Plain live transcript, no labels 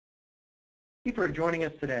Thank you for joining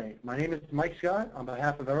us today. My name is Mike Scott. On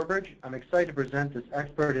behalf of Everbridge, I'm excited to present this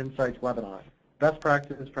Expert Insights webinar, Best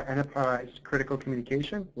Practices for Enterprise Critical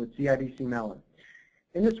Communication with CIBC Mellon.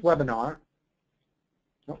 In this webinar,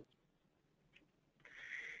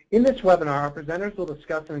 our presenters will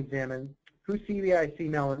discuss and examine who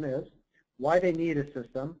CIBC Mellon is, why they need a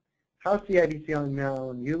system, how CIBC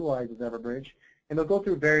Mellon utilizes Everbridge, and they'll go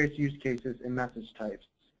through various use cases and message types.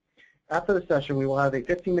 After the session, we will have a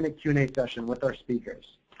 15-minute Q&A session with our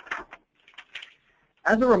speakers.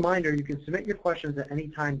 As a reminder, you can submit your questions at any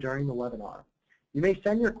time during the webinar. You may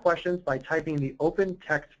send your questions by typing the open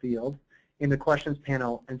text field in the questions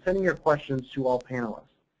panel and sending your questions to all panelists.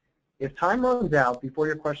 If time runs out before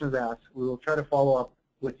your question is asked, we will try to follow up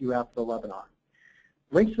with you after the webinar.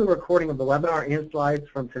 Links to the recording of the webinar and slides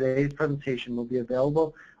from today's presentation will be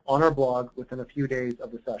available on our blog within a few days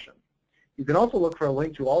of the session. You can also look for a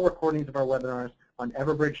link to all recordings of our webinars on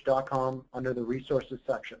everbridge.com under the resources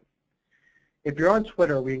section. If you're on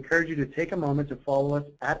Twitter, we encourage you to take a moment to follow us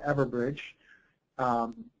at Everbridge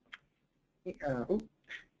and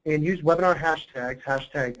use webinar hashtags,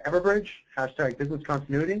 hashtag Everbridge, hashtag business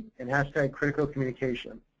continuity, and hashtag critical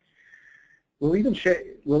communication. We'll even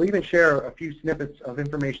share a few snippets of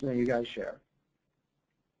information that you guys share.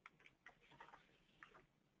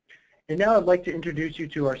 And now I'd like to introduce you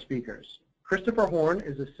to our speakers. Christopher Horn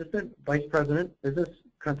is Assistant Vice President, Business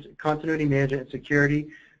Continuity Management and Security,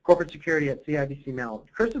 Corporate Security at CIBC Mellon.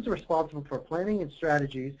 Chris is responsible for planning and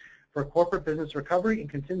strategies for corporate business recovery and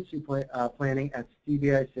contingency planning at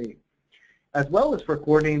CIBC, as well as for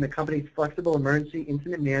coordinating the company's flexible emergency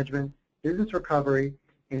incident management, business recovery,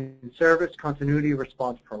 and service continuity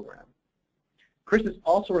response program. Chris is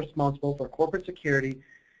also responsible for corporate security,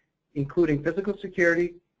 including physical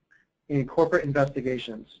security and corporate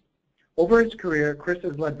investigations. Over his career, Chris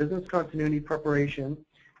has led business continuity preparation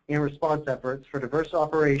and response efforts for diverse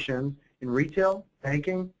operations in retail,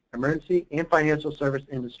 banking, emergency, and financial service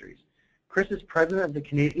industries. Chris is president of the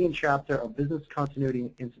Canadian chapter of Business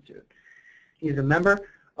Continuity Institute. He is a member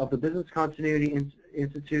of the Business Continuity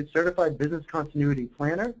Institute Certified Business Continuity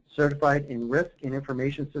Planner, certified in Risk and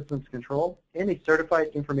Information Systems Control, and a certified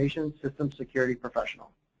Information Systems Security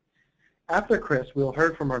Professional. After Chris, we will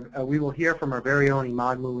hear from our very own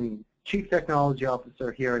Ahmad Moeen, Chief Technology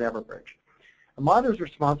Officer here at Everbridge. Ahmad is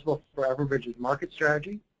responsible for Everbridge's market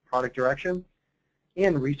strategy, product direction,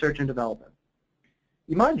 and research and development.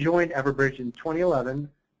 Ahmad joined Everbridge in 2011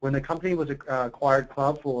 when the company was acquired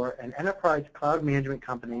Cloud4, an enterprise cloud management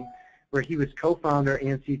company where he was co-founder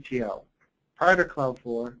and CTO. Prior to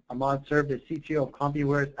Cloud4, Ahmad served as CTO of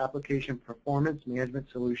CompuWare's Application Performance Management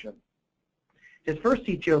Solution. His first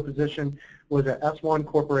CTO position was at S1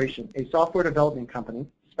 Corporation, a software development company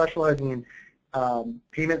specializing in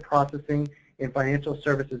payment processing and financial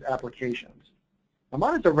services applications.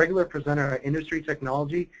 Ahmad is a regular presenter at industry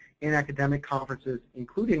technology and academic conferences,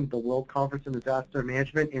 including the World Conference on Disaster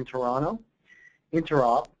Management in Toronto,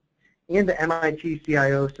 Interop, and the MIT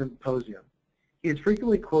CIO Symposium. He is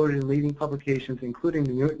frequently quoted in leading publications, including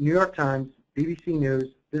the New York Times, BBC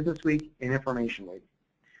News, Business Week, and Information Week.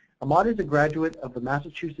 Ahmad is a graduate of the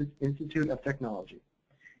Massachusetts Institute of Technology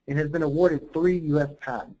and has been awarded 3 U.S.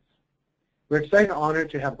 patents. We're excited and honored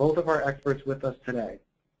to have both of our experts with us today.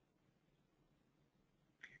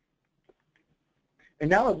 And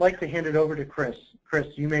now I'd like to hand it over to Chris. Chris,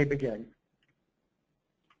 you may begin.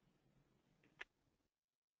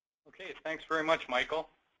 Okay, thanks very much, Michael.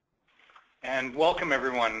 And welcome,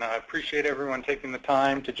 everyone. I appreciate everyone taking the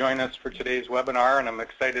time to join us for today's webinar, and I'm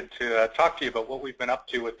excited to talk to you about what we've been up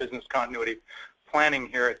to with business continuity planning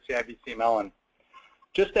here at CIBC Mellon.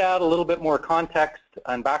 Just to add a little bit more context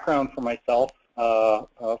and background for myself,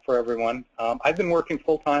 for everyone, I've been working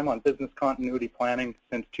full-time on business continuity planning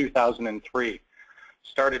since 2003.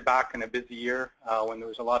 Started back in a busy year when there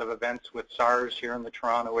was a lot of events with SARS here in the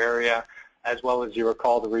Toronto area, as well as you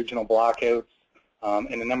recall the regional blackouts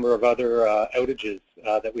and a number of other outages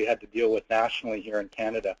that we had to deal with nationally here in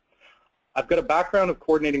Canada. I've got a background of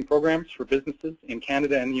coordinating programs for businesses in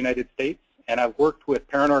Canada and the United States, and I've worked with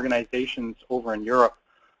parent organizations over in Europe,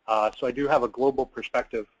 so I do have a global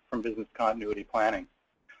perspective from business continuity planning.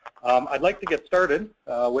 I'd like to get started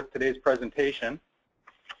with today's presentation,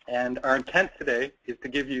 and our intent today is to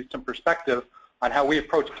give you some perspective on how we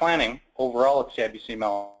approach planning overall at CIBC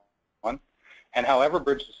Mellon and how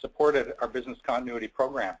Everbridge has supported our business continuity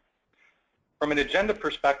program. From an agenda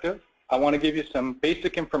perspective, I want to give you some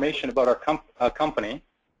basic information about our company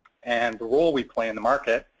and the role we play in the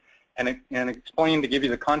market, and explain to give you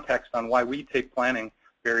the context on why we take planning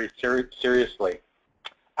very seriously.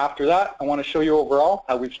 After that, I want to show you overall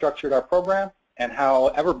how we've structured our program and how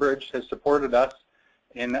Everbridge has supported us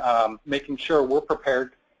in making sure we're prepared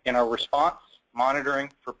in our response, monitoring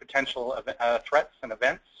for potential threats and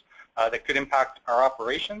events that could impact our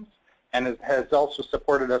operations, and has also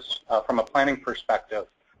supported us from a planning perspective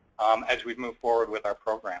as we move forward with our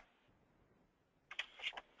program.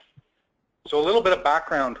 So a little bit of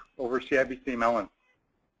background over CIBC Mellon.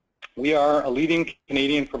 We are a leading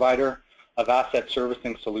Canadian provider of asset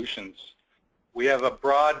servicing solutions. We have a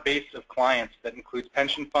broad base of clients that includes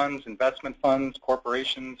pension funds, investment funds,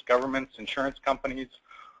 corporations, governments, insurance companies,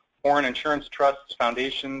 foreign insurance trusts,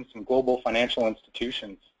 foundations, and global financial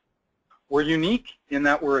institutions. We're unique in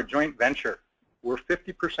that we're a joint venture. We're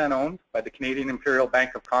 50% owned by the Canadian Imperial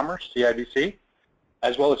Bank of Commerce, CIBC,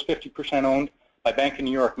 as well as 50% owned by Bank of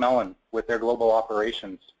New York Mellon with their global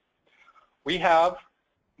operations. We have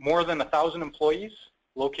more than 1,000 employees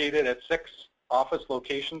located at 6 office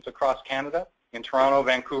locations across Canada in Toronto,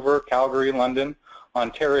 Vancouver, Calgary, London,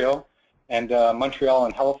 Ontario, and Montreal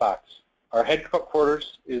and Halifax. Our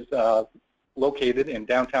headquarters is located in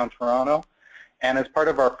downtown Toronto, and as part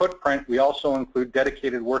of our footprint, we also include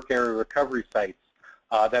dedicated work area recovery sites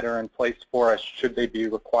that are in place for us should they be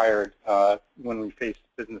required when we face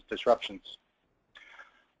business disruptions.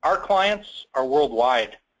 Our clients are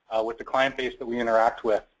worldwide with the client base that we interact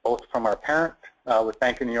with, both from our parent, with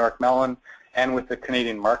Bank of New York Mellon, and with the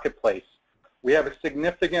Canadian marketplace. We have a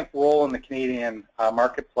significant role in the Canadian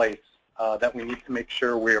marketplace that we need to make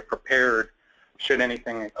sure we are prepared should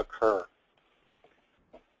anything occur.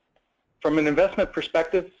 From an investment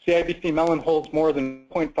perspective, CIBC Mellon holds more than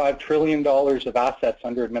 $1.5 trillion of assets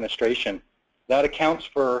under administration. That accounts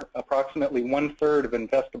for approximately 1/3 of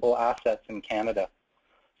investable assets in Canada,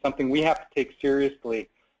 something we have to take seriously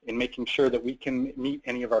in making sure that we can meet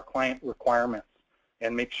any of our client requirements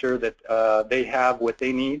and make sure that they have what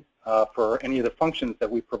they need for any of the functions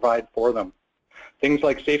that we provide for them. Things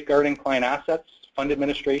like safeguarding client assets, fund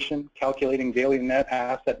administration, calculating daily net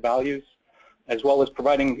asset values, as well as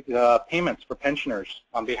providing payments for pensioners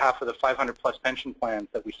on behalf of the 500+ pension plans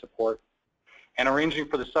that we support, and arranging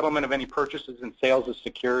for the settlement of any purchases and sales of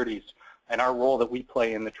securities and our role that we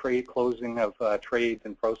play in the trade closing of trades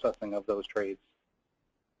and processing of those trades.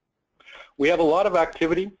 We have a lot of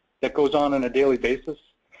activity that goes on a daily basis,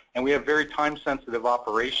 and we have very time-sensitive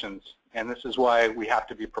operations, and this is why we have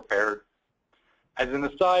to be prepared. As an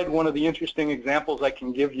aside, one of the interesting examples I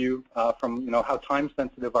can give you from how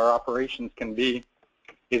time-sensitive our operations can be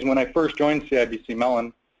is when I first joined CIBC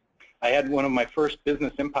Mellon, I had one of my first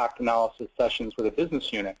business impact analysis sessions with a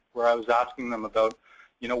business unit where I was asking them about,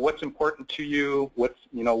 what's important to you, what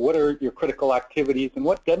are your critical activities, and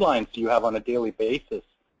what deadlines do you have on a daily basis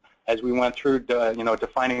as we went through,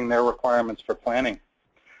 defining their requirements for planning.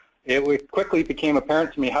 It quickly became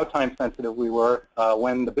apparent to me how time-sensitive we were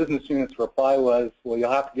when the business unit's reply was, well,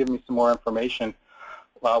 you'll have to give me some more information.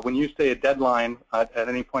 When you say a deadline at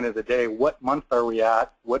any point of the day, what month are we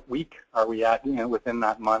at? What week are we at within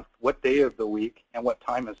that month? What day of the week? And what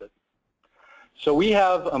time is it? So we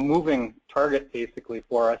have a moving target, basically,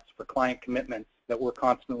 for us for client commitments that we're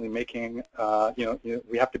constantly making.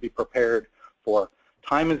 We have to be prepared for.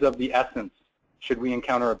 Time is of the essence should we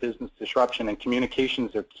encounter a business disruption, and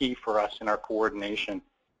communications are key for us in our coordination.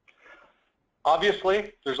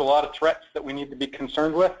 Obviously, there's a lot of threats that we need to be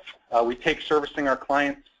concerned with. We take servicing our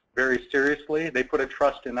clients very seriously. They put a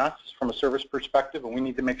trust in us from a service perspective, and we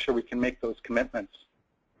need to make sure we can make those commitments.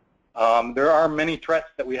 There are many threats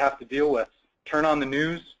that we have to deal with. Turn on the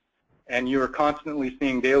news, and you are constantly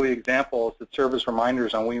seeing daily examples that serve as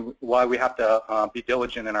reminders on why we have to be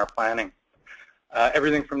diligent in our planning.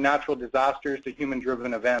 Everything from natural disasters to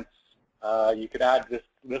human-driven events. You could add this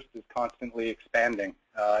list is constantly expanding.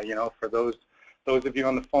 For those of you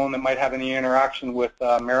on the phone that might have any interaction with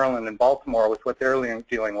Maryland and Baltimore with what they're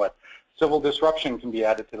dealing with, civil disruption can be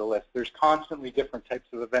added to the list. There's constantly different types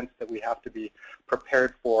of events that we have to be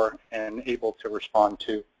prepared for and able to respond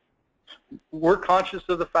to. We're conscious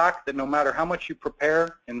of the fact that no matter how much you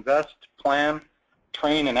prepare, invest, plan,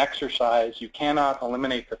 train, and exercise, you cannot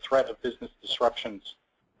eliminate the threat of business disruptions.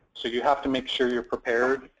 So you have to make sure you're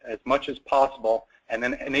prepared as much as possible and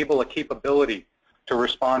then enable a capability to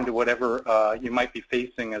respond to whatever you might be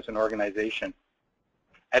facing as an organization.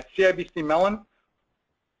 At CIBC Mellon,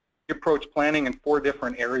 we approach planning in 4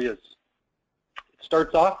 different areas. It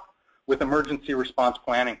starts off with emergency response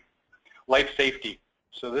planning, life safety.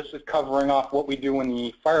 So this is covering off what we do when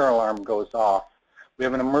the fire alarm goes off. We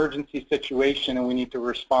have an emergency situation and we need to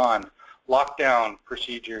respond. Lockdown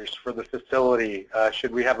procedures for the facility,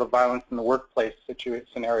 should we have a violence in the workplace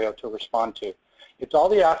scenario to respond to. It's all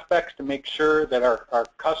the aspects to make sure that our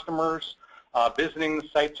customers visiting the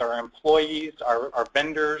sites, our employees, our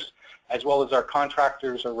vendors, as well as our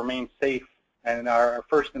contractors remain safe. And our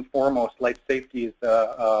first and foremost, life safety is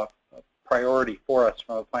a priority for us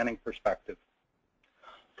from a planning perspective.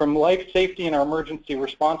 From life safety and our emergency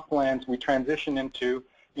response plans, we transition into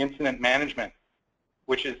incident management,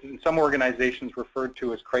 which is in some organizations referred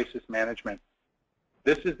to as crisis management.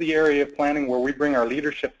 This is the area of planning where we bring our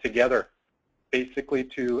leadership together, basically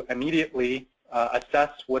to immediately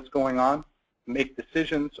assess what's going on, make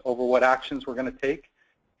decisions over what actions we're going to take,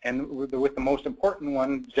 and with the most important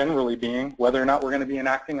one generally being whether or not we're going to be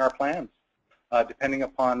enacting our plans, depending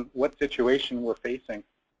upon what situation we're facing.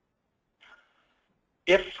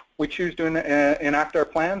 If we choose to enact our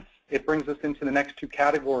plans, it brings us into the next two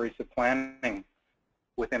categories of planning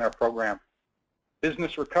within our program.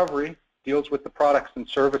 Business recovery deals with the products and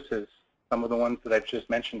services, some of the ones that I've just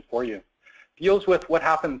mentioned for you. Deals with what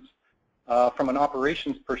happens from an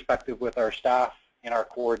operations perspective with our staff in our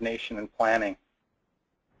coordination and planning.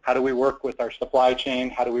 How do we work with our supply chain?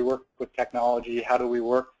 How do we work with technology? How do we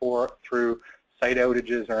work through site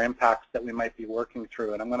outages or impacts that we might be working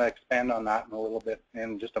through? And I'm going to expand on that in a little bit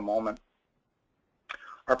in just a moment.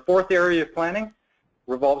 Our fourth area of planning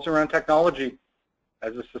revolves around technology.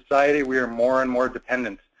 As a society, we are more and more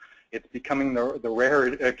dependent. It's becoming the rare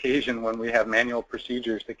occasion when we have manual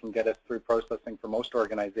procedures that can get us through processing for most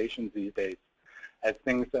organizations these days. As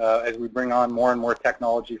we bring on more and more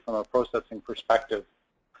technology from a processing perspective,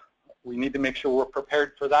 we need to make sure we're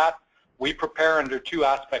prepared for that. We prepare under two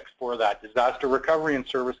aspects for that: disaster recovery and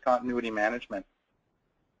service continuity management.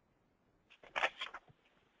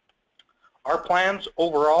 Our plans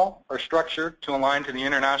overall are structured to align to the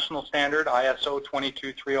international standard ISO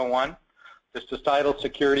 22301, the Societal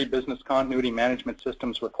Security Business Continuity Management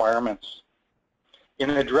Systems requirements. In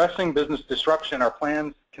addressing business disruption, our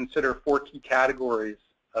plans consider four key categories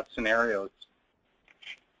of scenarios: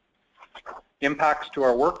 impacts to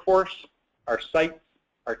our workforce, our sites,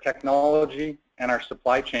 our technology, and our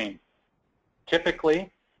supply chain.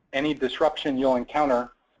 Typically, any disruption you'll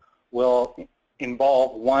encounter will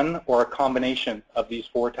involve one or a combination of these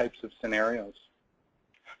four types of scenarios.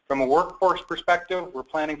 From a workforce perspective, we're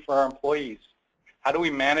planning for our employees. How do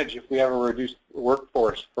we manage if we have a reduced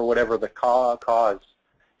workforce for whatever the cause?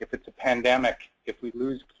 If it's a pandemic, if we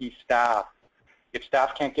lose key staff, if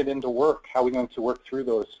staff can't get into work, how are we going to work through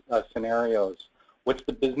those scenarios? What's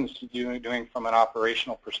the business doing from an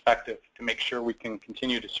operational perspective to make sure we can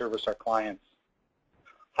continue to service our clients?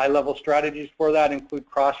 High-level strategies for that include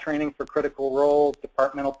cross-training for critical roles,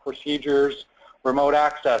 departmental procedures. Remote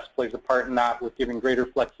access plays a part in that with giving greater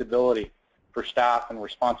flexibility for staff and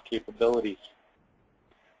response capabilities.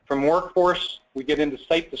 From workforce, we get into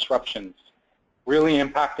site disruptions, really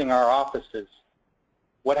impacting our offices.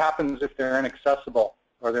 What happens if they're inaccessible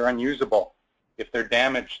or they're unusable? If they're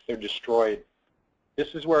damaged, they're destroyed.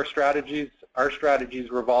 This is where our strategies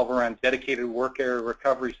revolve around dedicated work area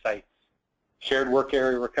recovery sites. Shared work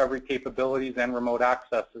area recovery capabilities and remote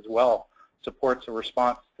access as well supports a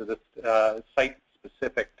response to the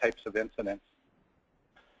site-specific types of incidents.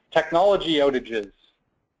 Technology outages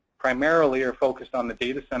primarily are focused on the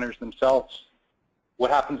data centers themselves.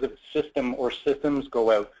 What happens if a system or systems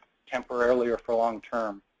go out temporarily or for long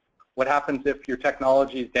term? What happens if your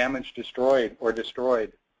technology is damaged, destroyed, or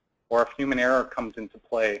if human error comes into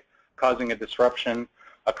play, causing a disruption,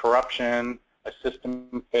 a corruption, a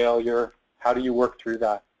system failure? How do you work through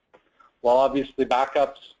that? Well, obviously,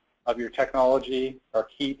 backups of your technology are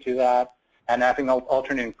key to that, and having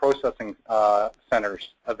alternating processing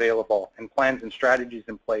centers available and plans and strategies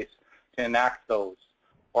in place to enact those,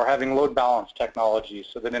 or having load balance technology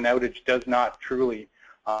so that an outage does not truly,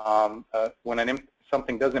 when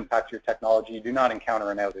something does impact your technology, you do not encounter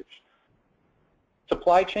an outage.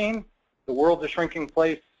 Supply chain, the world's a shrinking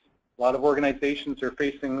place. A lot of organizations are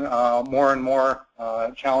facing more and more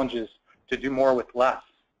challenges to do more with less,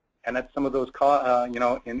 and that's some of those,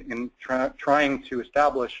 trying to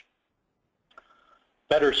establish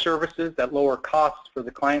better services at lower costs for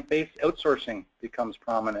the client base, outsourcing becomes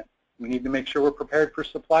prominent. We need to make sure we're prepared for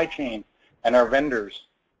supply chain and our vendors,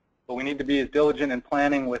 but we need to be as diligent in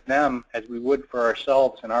planning with them as we would for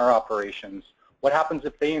ourselves and our operations. What happens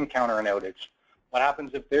if they encounter an outage? What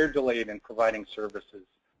happens if they're delayed in providing services?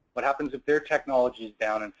 What happens if their technology is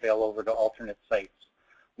down and fail over to alternate sites?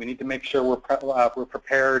 We need to make sure we're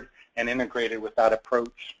prepared and integrated with that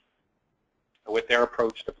approach, with their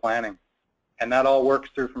approach to planning. And that all works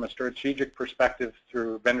through from a strategic perspective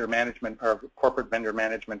through vendor management or corporate vendor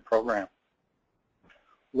management program.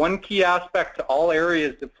 One key aspect to all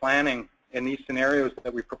areas of planning in these scenarios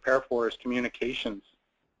that we prepare for is communications.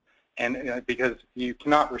 and because you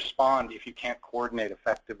cannot respond if you can't coordinate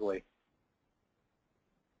effectively.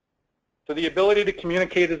 So the ability to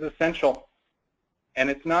communicate is essential, and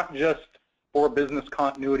it's not just for business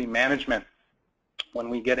continuity management. When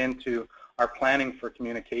we get into our planning for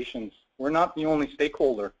communications, we're not the only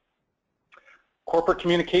stakeholder. Corporate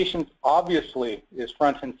communications obviously is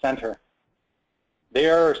front and center. They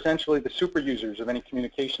are essentially the super users of any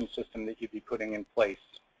communication system that you'd be putting in place.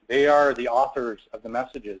 They are the authors of the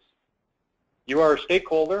messages. You are a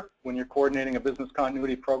stakeholder when you're coordinating a business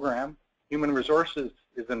continuity program. Human resources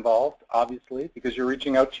is involved, obviously, because you're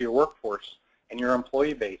reaching out to your workforce and your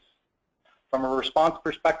employee base. From a response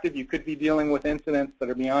perspective, you could be dealing with incidents that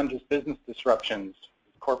are beyond just business disruptions.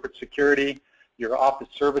 Corporate security, your office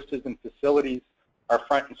services and facilities are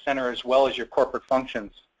front and center, as well as your corporate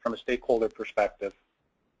functions from a stakeholder perspective.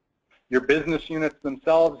 Your business units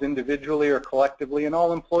themselves, individually or collectively, and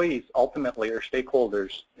all employees ultimately are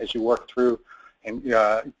stakeholders as you work through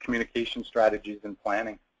communication strategies and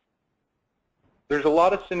planning. There's a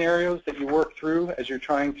lot of scenarios that you work through as you're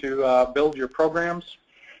trying to build your programs.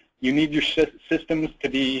 You need your systems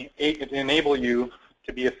to enable you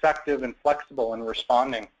to be effective and flexible in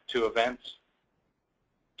responding to events.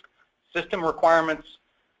 System requirements,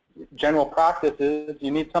 general practices,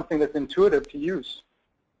 you need something that's intuitive to use.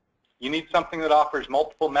 You need something that offers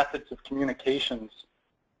multiple methods of communications.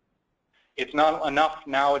 It's not enough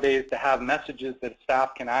nowadays to have messages that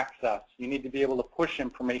staff can access. You need to be able to push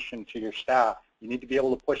information to your staff. You need to be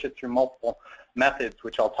able to push it through multiple methods,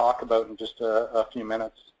 which I'll talk about in just a few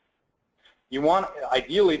minutes. You want,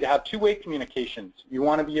 ideally, to have two-way communications. You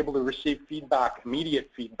want to be able to receive feedback, immediate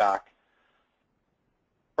feedback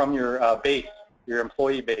from your base, your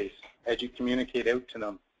employee base, as you communicate out to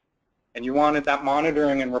them. And you wanted that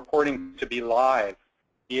monitoring and reporting to be live,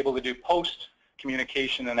 be able to do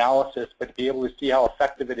post-communication analysis, but to be able to see how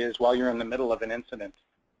effective it is while you're in the middle of an incident,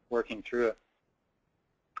 working through it.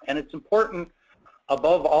 And it's important,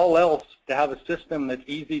 above all else, to have a system that's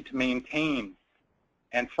easy to maintain.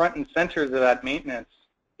 And front and center to that maintenance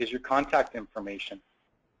is your contact information.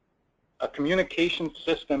 A communication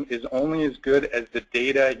system is only as good as the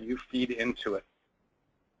data you feed into it.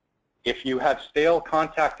 If you have stale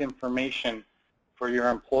contact information for your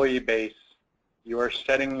employee base, you are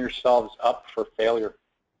setting yourselves up for failure.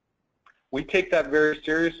 We take that very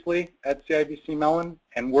seriously at CIBC Mellon,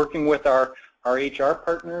 and working with our HR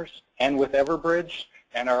partners and with Everbridge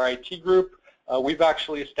and our IT group, we've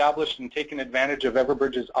actually established and taken advantage of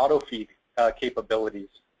Everbridge's auto feed capabilities.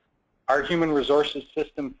 Our human resources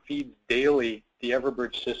system feeds daily the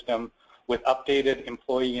Everbridge system with updated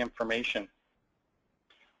employee information.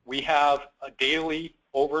 We have a daily,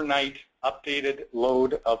 overnight, updated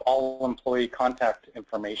load of all employee contact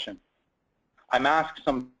information. I'm asked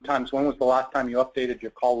sometimes, when was the last time you updated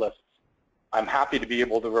your call lists? I'm happy to be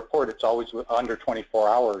able to report it's always under 24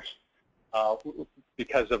 hours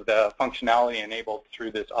because of the functionality enabled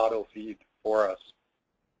through this auto feed for us.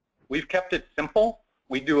 We've kept it simple.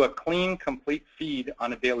 We do a clean, complete feed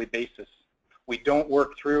on a daily basis. We don't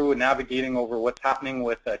work through navigating over what's happening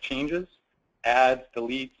with changes, adds,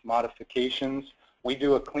 deletes, modifications. We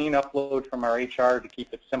do a clean upload from our HR to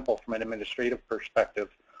keep it simple from an administrative perspective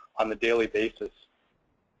on the daily basis.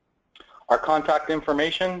 Our contact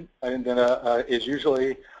information is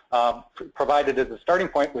usually provided as a starting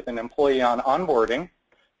point with an employee on onboarding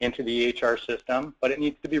into the HR system, but it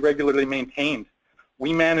needs to be regularly maintained.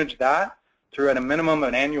 We manage that through at a minimum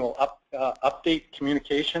an annual update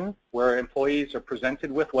communication where employees are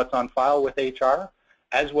presented with what's on file with HR,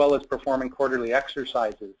 as well as performing quarterly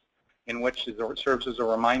exercises in which it serves as a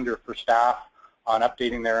reminder for staff on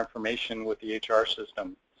updating their information with the HR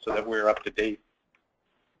system so that we're up to date.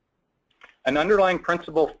 An underlying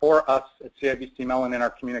principle for us at CIBC Mellon in our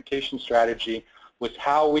communication strategy was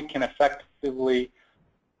how we can effectively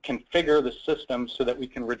configure the system so that we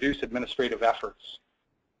can reduce administrative efforts.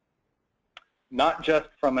 Not just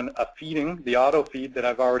from a feeding, the auto feed that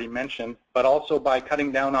I've already mentioned, but also by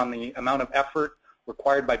cutting down on the amount of effort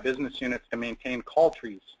required by business units to maintain call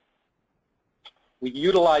trees. We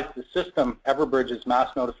utilize the system, Everbridge's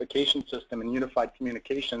mass notification system and unified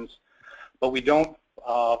communications, but we don't,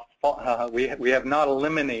 we have not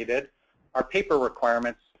eliminated our paper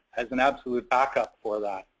requirements as an absolute backup for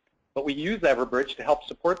that. But we use Everbridge to help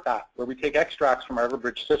support that, where we take extracts from our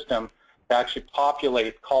Everbridge system to actually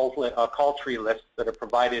populate call tree lists that are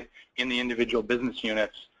provided in the individual business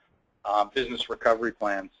units' business recovery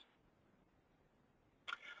plans.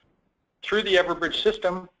 Through the Everbridge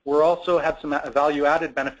system, we also have some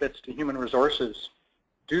value-added benefits to human resources.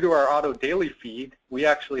 Due to our auto daily feed, we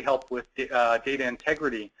actually help with data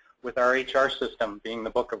integrity with our HR system being the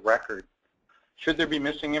book of record. Should there be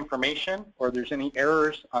missing information or there's any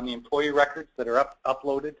errors on the employee records that are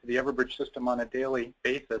uploaded to the Everbridge system on a daily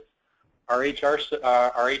basis, our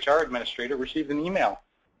HR administrator receives an email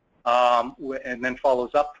and then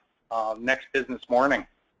follows up next business morning.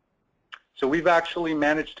 So we've actually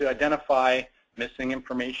managed to identify missing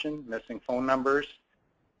information, missing phone numbers,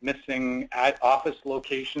 missing office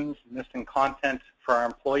locations, missing content for our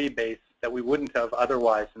employee base that we wouldn't have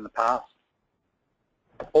otherwise in the past.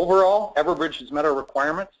 Overall, Everbridge has met our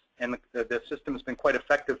requirements, and the system has been quite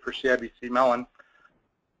effective for CIBC Mellon.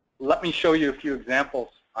 Let me show you a few examples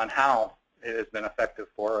on how it has been effective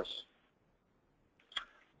for us.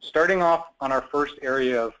 Starting off on our first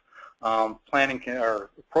area of planning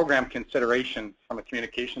or program consideration from a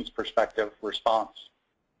communications perspective, response.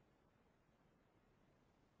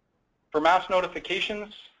 For mass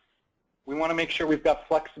notifications, we want to make sure we've got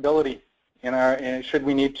flexibility should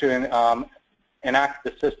we need to enact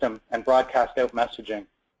the system and broadcast out messaging.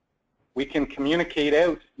 We can communicate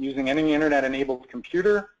out using any internet-enabled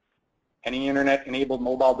computer, any internet-enabled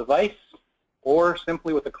mobile device, or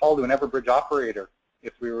simply with a call to an Everbridge operator.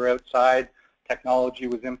 If we were outside, technology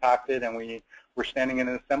was impacted, and we were standing in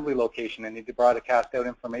an assembly location and need to broadcast out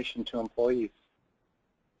information to employees.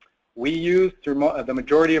 We use, through the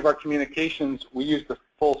majority of our communications, we use the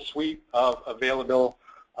full suite of available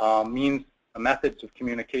methods of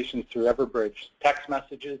communications through Everbridge: text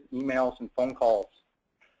messages, emails, and phone calls.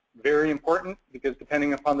 Very important, because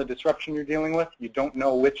depending upon the disruption you're dealing with, you don't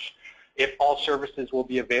know if all services will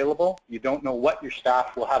be available. You don't know what your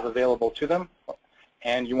staff will have available to them,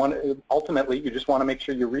 and ultimately you just want to make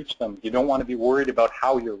sure you reach them. You don't want to be worried about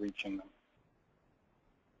how you're reaching them.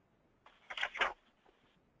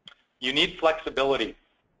 You need flexibility.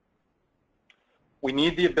 We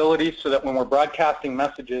need the ability so that when we're broadcasting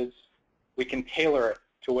messages, we can tailor it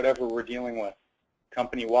to whatever we're dealing with.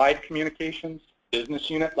 Company-wide communications, business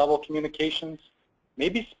unit level communications,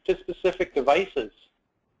 maybe to specific devices,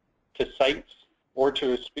 to sites, or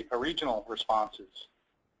to regional responses.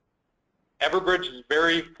 Everbridge is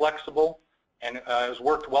very flexible and has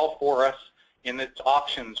worked well for us in its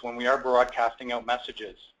options when we are broadcasting out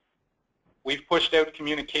messages. We've pushed out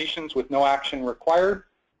communications with no action required.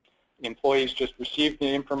 The employees just receive the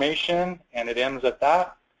information and it ends at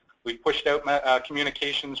that. We've pushed out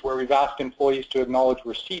communications where we've asked employees to acknowledge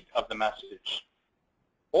receipt of the message.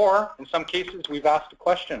 Or, in some cases, we've asked a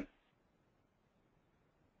question.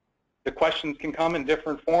 The questions can come in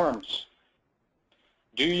different forms.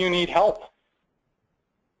 Do you need help?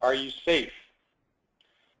 Are you safe?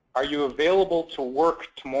 Are you available to work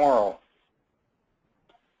tomorrow?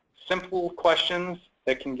 Simple questions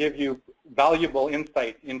that can give you valuable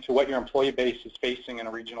insight into what your employee base is facing in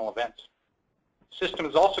a regional event. The system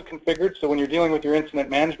is also configured so when you're dealing with your incident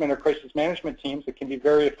management or crisis management teams, it can be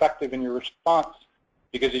very effective in your response,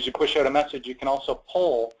 because as you push out a message, you can also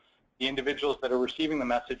pull the individuals that are receiving the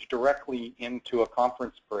message directly into a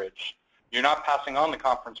conference bridge. You're not passing on the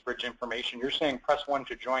conference bridge information. You're saying press 1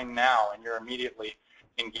 to join now, and you're immediately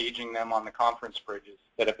engaging them on the conference bridges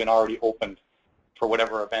that have been already opened for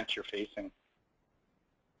whatever event you're facing.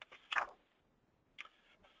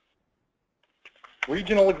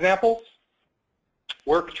 Regional examples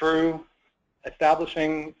work through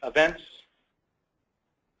establishing events,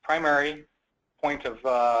 primary point of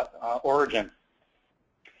origin.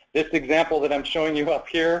 This example that I'm showing you up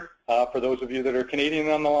here, for those of you that are Canadian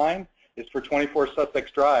on the line, is for 24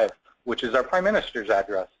 Sussex Drive, which is our Prime Minister's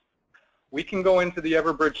address. We can go into the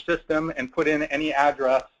Everbridge system and put in any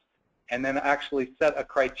address and then actually set a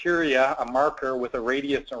criteria, a marker with a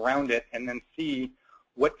radius around it, and then see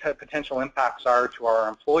what potential impacts are to our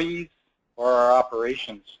employees or our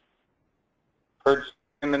operations. Heard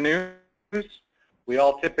in the news, we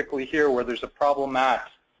all typically hear where there's a problem at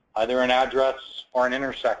either an address or an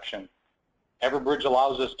intersection. Everbridge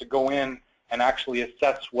allows us to go in and actually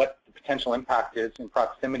assess what the potential impact is in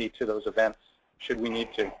proximity to those events, should we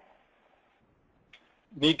need to.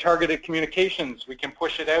 Need targeted communications. We can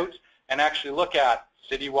push it out and actually look at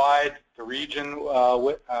citywide, the region,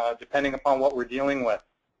 depending upon what we're dealing with.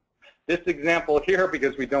 This example here,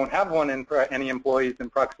 because we don't have any employees in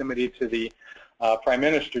proximity to the Prime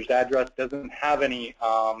Minister's address, doesn't have any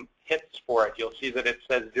hits for it. You'll see that it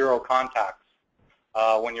says 0 contacts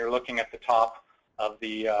when you're looking at the top of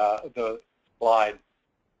the slide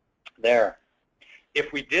there.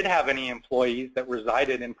 If we did have any employees that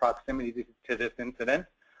resided in proximity to this incident,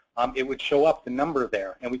 it would show up the number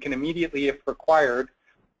there, and we can immediately, if required,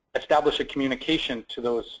 establish a communication to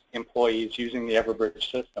those employees using the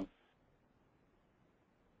Everbridge system.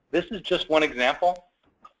 This is just one example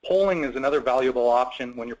Polling is another valuable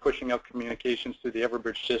option when you're pushing out communications through the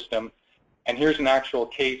Everbridge system. And here's an actual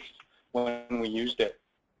case when we used it.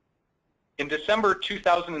 In December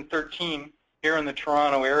 2013, here in the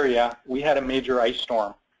Toronto area, we had a major ice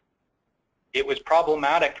storm. It was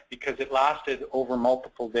problematic because it lasted over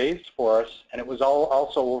multiple days for us, and it was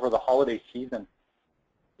also over the holiday season.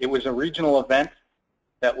 It was a regional event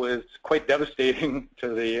that was quite devastating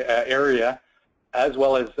to the area, as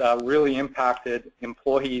well as really impacted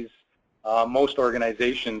employees, most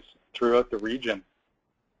organizations throughout the region.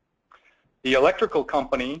 The electrical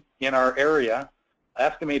company in our area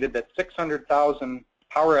estimated that 600,000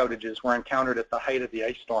 power outages were encountered at the height of the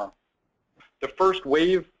ice storm. The first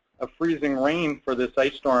wave of freezing rain for this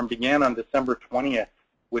ice storm began on December 20th,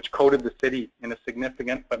 which coated the city in a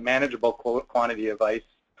significant but manageable quantity of ice.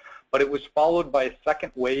 But it was followed by a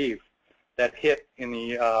second wave that hit in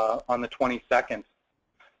the, on the 22nd.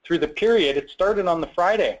 Through the period, it started on the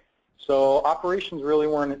Friday, so operations really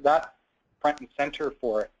weren't that front and center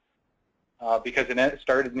for it because it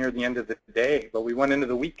started near the end of the day, but we went into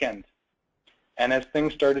the weekend. And as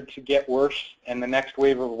things started to get worse and the next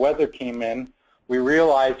wave of weather came in, we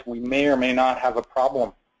realized we may or may not have a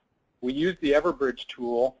problem. We used the Everbridge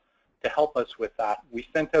tool to help us with that. We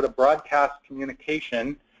sent out a broadcast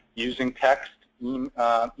communication using text,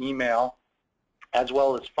 email, as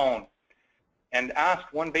well as phone, and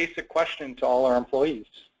asked one basic question to all our employees.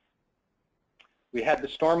 We had the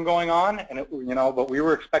storm going on, and but we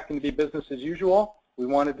were expecting to be business as usual. We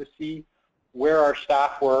wanted to see where our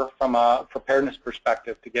staff were from a preparedness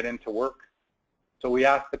perspective to get into work. So we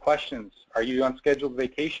asked the questions: are you on scheduled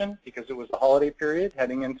vacation because it was the holiday period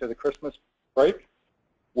heading into the Christmas break?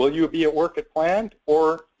 Will you be at work at planned,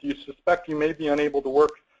 or do you suspect you may be unable to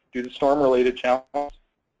work due to storm-related challenges?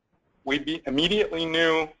 We immediately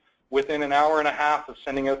knew within an hour and a half of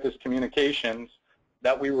sending out this communications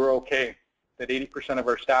that we were okay, that 80% of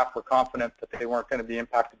our staff were confident that they weren't going to be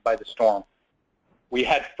impacted by the storm. We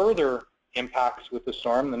had further impacts with the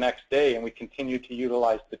storm the next day, and we continued to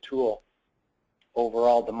utilize the tool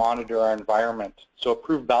overall to monitor our environment. So it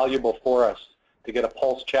proved valuable for us to get a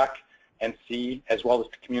pulse check and see, as well as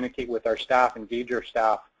to communicate with our staff, engage our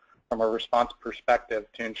staff from a response perspective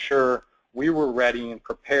to ensure we were ready and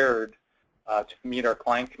prepared to meet our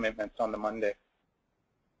client commitments on the Monday.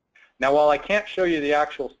 Now, while I can't show you the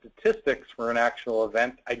actual statistics for an actual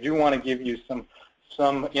event, I do want to give you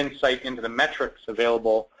some insight into the metrics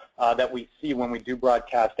available that we see when we do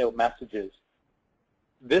broadcast out messages.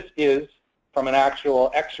 This is from an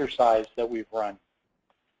actual exercise that we've run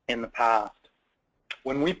in the past.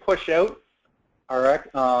 When we push out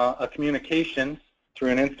our communications through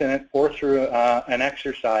an incident or through an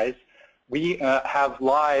exercise, we have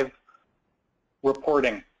live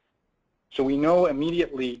reporting. So we know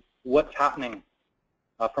immediately what's happening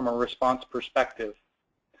from a response perspective.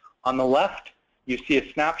 On the left, you see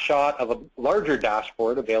a snapshot of a larger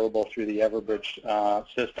dashboard available through the Everbridge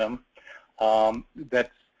system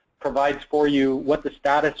that provides for you what the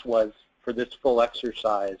status was for this full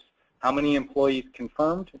exercise. How many employees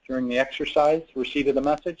confirmed during the exercise receipt of the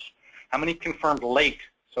message? How many confirmed late?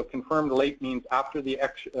 So confirmed late means after the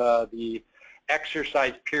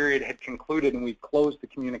exercise period had concluded and we closed the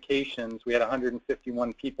communications, we had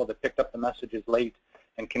 151 people that picked up the messages late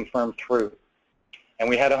and confirmed through. And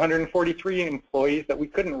we had 143 employees that we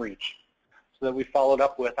couldn't reach, so that we followed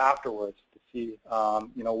up with afterwards to see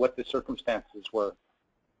what the circumstances were.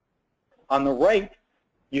 On the right,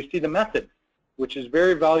 you see the method, which is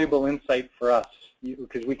very valuable insight for us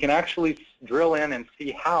because we can actually drill in and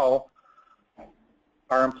see how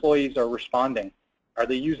our employees are responding. Are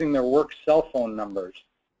they using their work cell phone numbers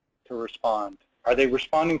to respond? Are they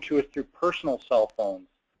responding to us through personal cell phones?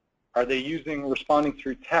 Are they responding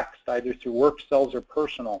through text, either through work cells or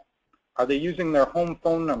personal? Are they using their home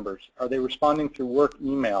phone numbers? Are they responding through work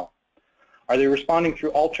email? Are they responding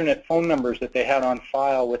through alternate phone numbers that they had on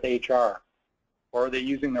file with HR? Or are they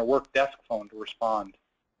using their work desk phone to respond?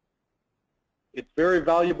 It's very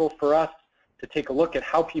valuable for us to take a look at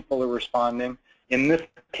how people are responding. In this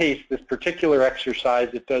case, this particular exercise,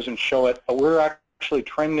 it doesn't show it, but we're actually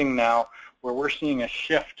trending now where we're seeing a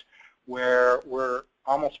shift where we're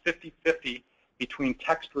almost 50-50 between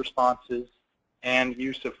text responses and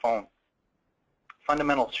use of phone.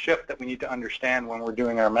 Fundamental shift that we need to understand when we're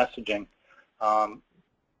doing our messaging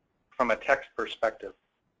from a text perspective.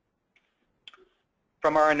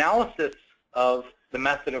 From our analysis of the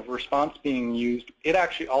method of response being used, it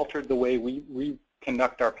actually altered the way we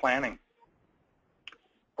conduct our planning.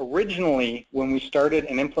 Originally, when we started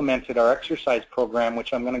and implemented our exercise program,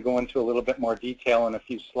 which I'm going to go into a little bit more detail in a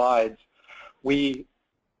few slides, we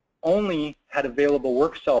only had available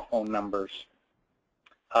work cell phone numbers,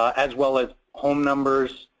 as well as home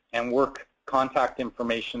numbers and work contact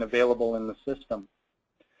information available in the system.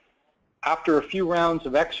 After a few rounds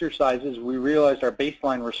of exercises, we realized our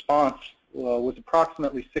baseline response was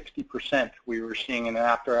approximately 60% we were seeing in an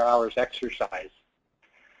after-hours exercise.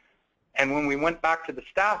 And when we went back to the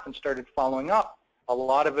staff and started following up, a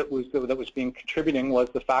lot of it that was being contributing was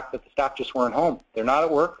the fact that the staff just weren't home. They're not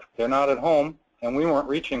at work, they're not at home, and we weren't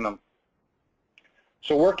reaching them.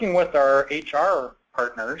 So working with our HR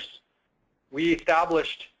partners, we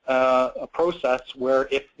established a process where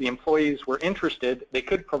if the employees were interested, they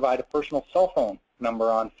could provide a personal cell phone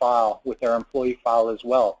number on file with their employee file as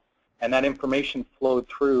well. And that information flowed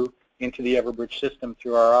through into the Everbridge system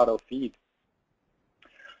through our auto feed.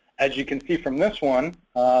 As you can see from this one,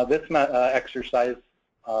 this exercise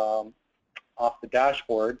off the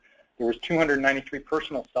dashboard, there was 293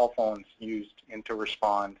 personal cell phones used to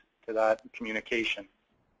respond to that communication.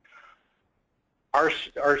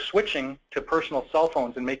 Our switching to personal cell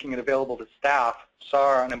phones and making it available to staff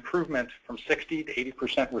saw an improvement from 60 to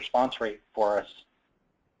 80% response rate for us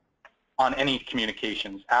on any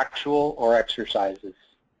communications, actual or exercises.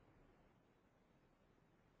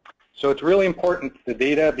 So it's really important, the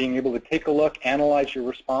data, being able to take a look, analyze your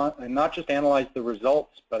response, and not just analyze the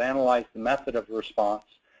results, but analyze the method of response.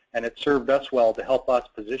 And it served us well to help us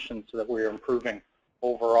position so that we're improving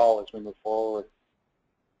overall as we move forward.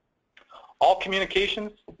 All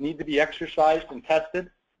communications need to be exercised and tested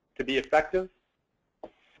to be effective.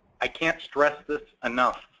 I can't stress this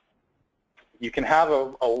enough. You can have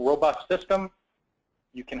a robust system.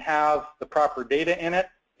 You can have the proper data in it.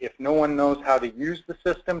 If no one knows how to use the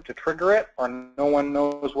system to trigger it, or no one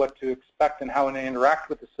knows what to expect and how to interact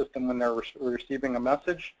with the system when they're receiving a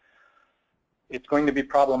message, it's going to be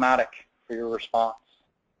problematic for your response.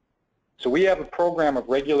 So we have a program of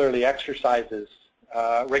regularly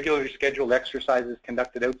scheduled exercises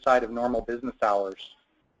conducted outside of normal business hours.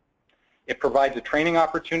 It provides a training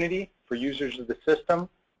opportunity for users of the system.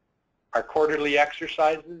 Our quarterly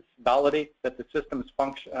exercises validate that the system is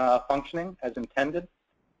functioning as intended.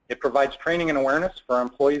 It provides training and awareness for our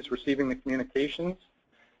employees receiving the communications,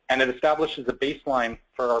 and it establishes a baseline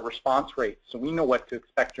for our response rate, so we know what to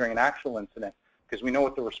expect during an actual incident, because we know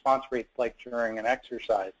what the response rate's like during an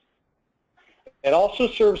exercise. It also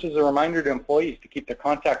serves as a reminder to employees to keep their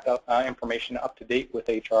contact information up to date with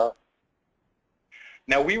HR.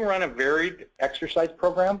 Now, we run a varied exercise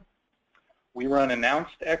program. We run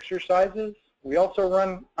announced exercises. We also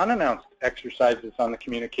run unannounced exercises on the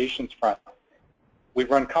communications front. We've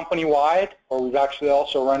run company-wide, or we've actually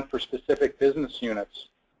also run for specific business units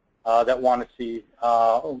that want to see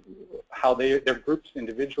how their groups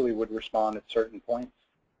individually would respond at certain points.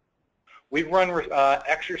 We've run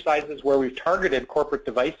exercises where we've targeted corporate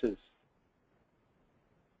devices.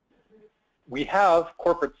 We have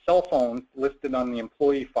corporate cell phones listed on the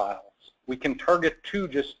employee files. We can target to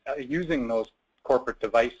just using those corporate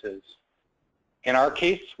devices. In our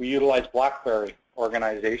case, we utilize BlackBerry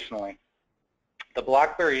organizationally. The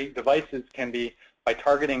BlackBerry devices can be by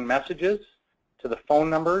targeting messages to the phone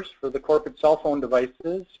numbers for the corporate cell phone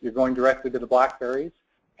devices. You're going directly to the BlackBerries.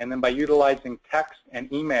 And then by utilizing text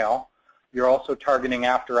and email, you're also targeting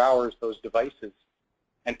after hours those devices.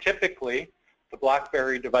 And typically, the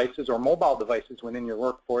BlackBerry devices or mobile devices within your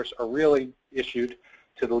workforce are really issued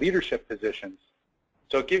to the leadership positions.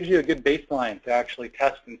 So it gives you a good baseline to actually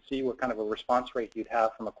test and see what kind of a response rate you'd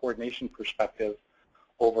have from a coordination perspective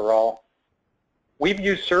overall. We've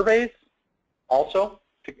used surveys also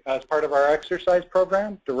as part of our exercise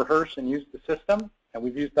program to rehearse and use the system, and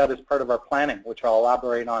we've used that as part of our planning, which I'll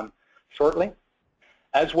elaborate on shortly.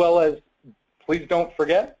 As well as, please don't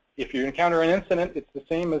forget, if you encounter an incident, it's the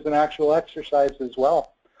same as an actual exercise as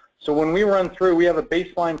well. So when we run through, we have a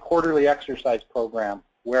baseline quarterly exercise program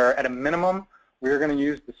where at a minimum, we're going to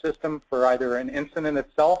use the system for either an incident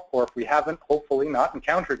itself, or if we haven't, hopefully not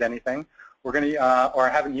encountered anything, we're going to, or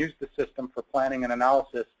haven't used the system for planning and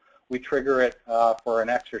analysis, we trigger it for an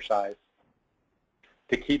exercise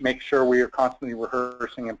to make sure we are constantly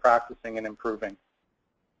rehearsing and practicing and improving.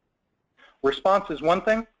 Response is one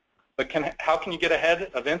thing, but how can you get ahead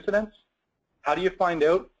of incidents? How do you find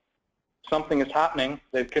out something is happening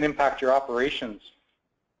that could impact your operations?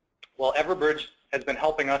 Well, Everbridge has been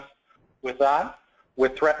helping us with that,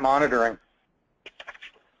 with threat monitoring.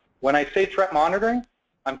 When I say threat monitoring,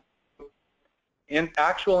 I'm in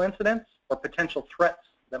actual incidents or potential threats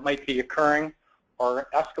that might be occurring or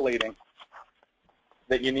escalating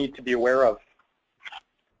that you need to be aware of.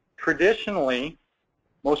 Traditionally,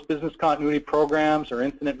 most business continuity programs or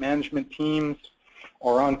incident management teams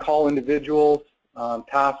or on-call individuals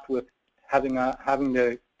tasked with having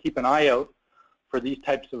to keep an eye out for these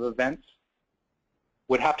types of events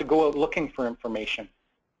would have to go out looking for information.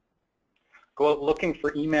 Go out looking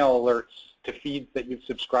for email alerts to feeds that you've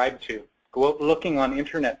subscribed to. Go out looking on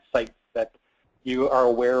internet sites that you are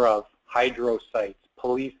aware of, hydro sites,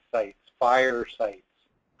 police sites, fire sites,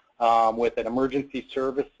 with an emergency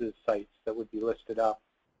services sites that would be listed up.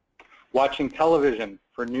 Watching television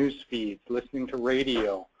for news feeds, listening to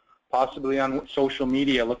radio, possibly on social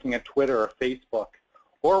media, looking at Twitter or Facebook,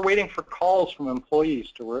 or waiting for calls from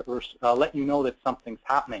employees to let you know that something's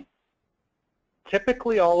happening.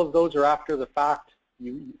 Typically, all of those are after the fact.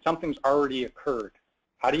 Something's already occurred.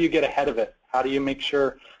 How do you get ahead of it? How do you make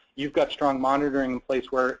sure you've got strong monitoring in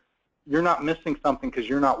place where you're not missing something because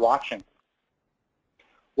you're not watching?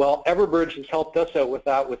 Well, Everbridge has helped us out with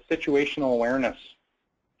that, with situational awareness.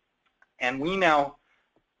 And we now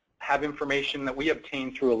have information that we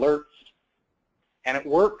obtain through alerts, and it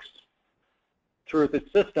works through the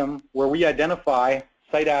system where we identify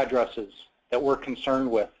site addresses that we're concerned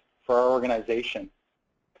with for our organization.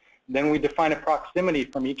 Then we define a proximity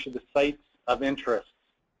from each of the sites of interest,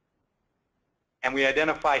 and we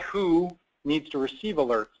identify who needs to receive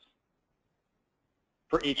alerts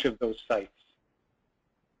for each of those sites.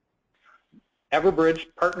 Everbridge,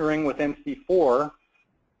 partnering with NC4,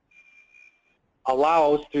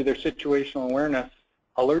 allows, through their situational awareness,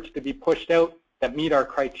 alerts to be pushed out that meet our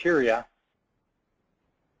criteria.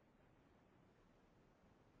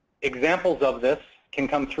 Examples of this can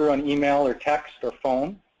come through on email or text or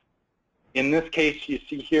phone. In this case, you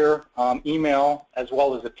see here email as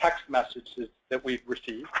well as a text messages that we've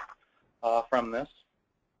received from this,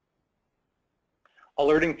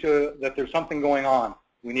 alerting to that there's something going on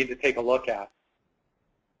we need to take a look at.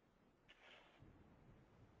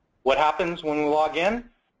 What happens when we log in?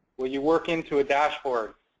 Well, you work into a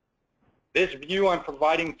dashboard. This view I'm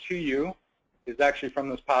providing to you is actually from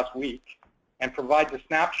this past week and provides a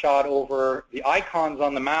snapshot over the icons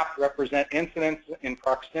on the map represent incidents in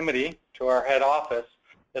proximity to our head office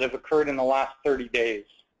that have occurred in the last 30 days.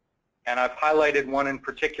 And I've highlighted one in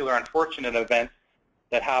particular unfortunate event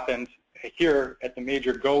that happened here at the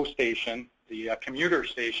major GO station, the commuter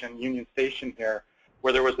station, Union Station here,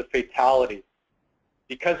 where there was a fatality.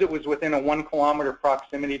 Because it was within a 1 kilometer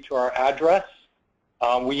proximity to our address,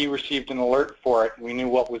 we received an alert for it. We knew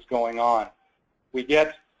what was going on. We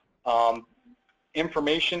get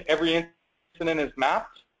information. Every incident is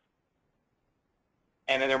mapped,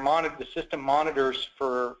 and the system monitors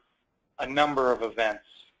for a number of events: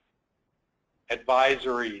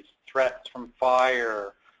 advisories, threats from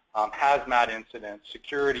fire, hazmat incidents,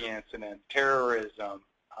 security incidents, terrorism,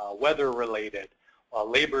 weather-related,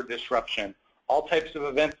 labor disruption, all types of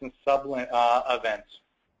events and sub-events.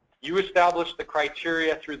 You establish the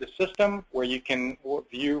criteria through the system where you can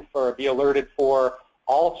be alerted for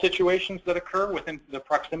all situations that occur within the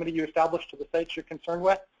proximity you establish to the sites you're concerned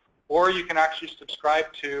with, or you can actually subscribe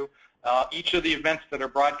to each of the events that are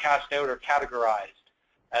broadcast out or categorized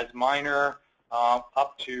as minor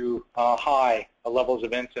up to high levels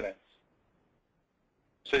of incidents,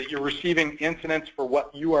 so that you're receiving incidents for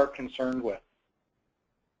what you are concerned with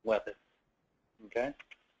it. Okay.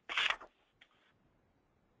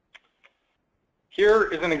 Here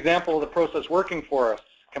is an example of the process working for us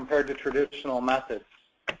compared to traditional methods.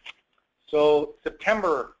 So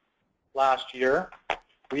September last year,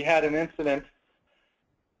 we had an incident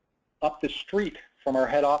up the street from our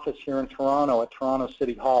head office here in Toronto at Toronto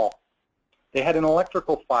City Hall. They had an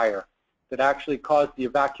electrical fire that actually caused the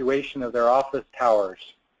evacuation of their office towers.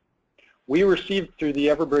 We received through the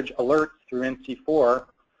Everbridge alert through NC4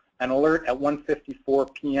 an alert at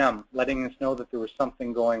 1:54 p.m. letting us know that there was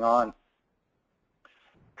something going on.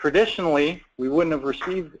 Traditionally, we wouldn't have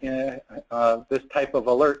received this type of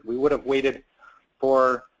alert. We would have waited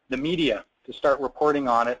for the media to start reporting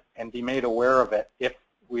on it and be made aware of it if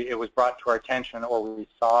it was brought to our attention or we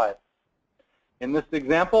saw it. In this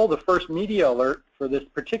example, the first media alert for this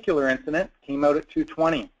particular incident came out at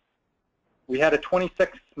 2:20. We had a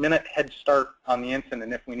 26-minute head start on the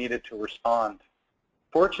incident if we needed to respond.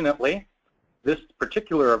 Fortunately, this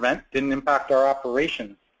particular event didn't impact our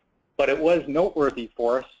operations, but it was noteworthy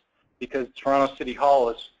for us because Toronto City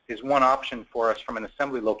Hall is one option for us from an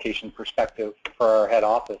assembly location perspective for our head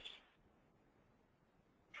office.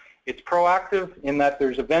 It's proactive in that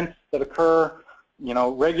there's events that occur,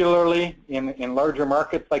 regularly in larger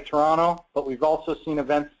markets like Toronto, but we've also seen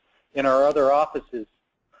events in our other offices.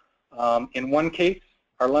 In one case,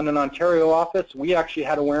 our London, Ontario office, we actually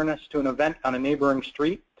had awareness to an event on a neighboring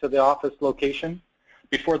street to the office location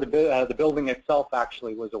before the building itself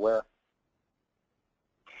actually was aware.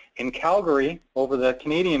 In Calgary, over the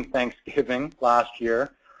Canadian Thanksgiving last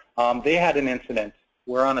year, they had an incident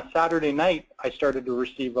where on a Saturday night I started to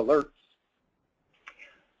receive alerts.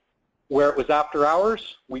 Where it was after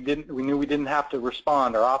hours, we knew we didn't have to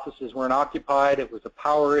respond. Our offices weren't occupied. It was a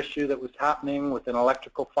power issue that was happening with an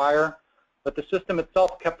electrical fire. But the system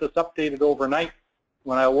itself kept us updated overnight.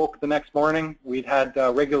 When I woke the next morning, we'd had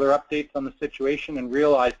regular updates on the situation and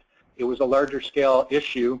realized it was a larger scale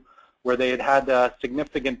issue where they had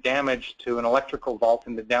significant damage to an electrical vault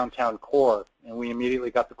in the downtown core. And we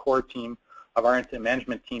immediately got the core team of our incident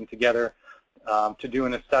management team together to do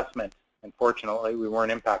an assessment. And fortunately, we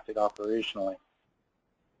weren't impacted operationally.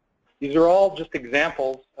 These are all just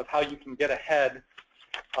examples of how you can get ahead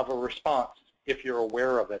of a response if you're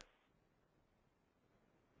aware of it.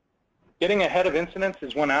 Getting ahead of incidents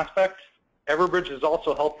is one aspect. Everbridge is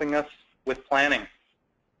also helping us with planning.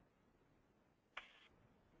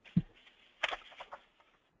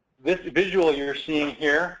 This visual you're seeing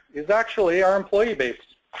here is actually our employee base.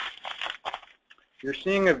 You're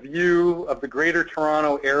seeing a view of the Greater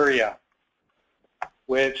Toronto area,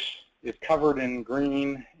 which is covered in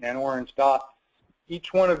green and orange dots.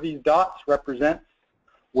 Each one of these dots represents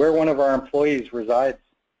where one of our employees resides.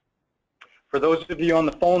 For those of you on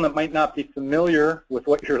the phone that might not be familiar with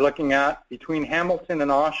what you're looking at, between Hamilton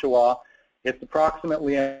and Oshawa, it's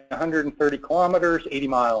approximately 130 kilometers, 80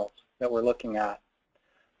 miles that we're looking at.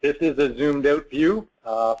 This is a zoomed out view.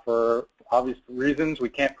 For obvious reasons, we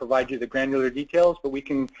can't provide you the granular details, but we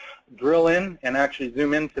can drill in and actually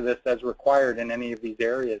zoom into this as required in any of these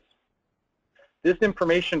areas. This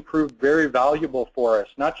information proved very valuable for us,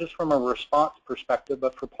 not just from a response perspective,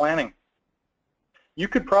 but for planning. You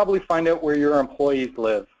could probably find out where your employees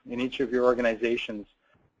live in each of your organizations.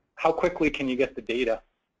 How quickly can you get the data?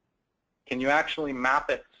 Can you actually map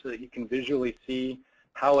it so that you can visually see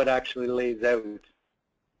how it actually lays out?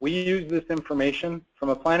 We use this information from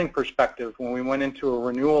a planning perspective when we went into a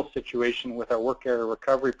renewal situation with our work area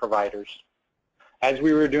recovery providers. As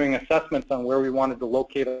we were doing assessments on where we wanted to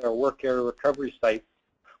locate our work area recovery sites,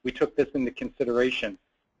 we took this into consideration.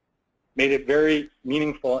 Made it very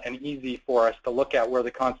meaningful and easy for us to look at where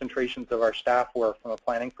the concentrations of our staff were from a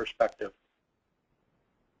planning perspective.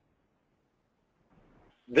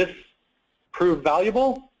 This proved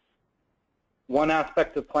valuable. One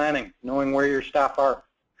aspect of planning, knowing where your staff are.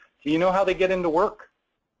 Do you know how they get into work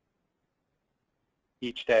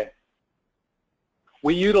each day?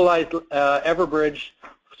 We utilized Everbridge's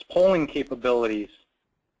polling capabilities,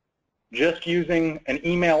 just using an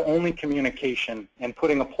email-only communication and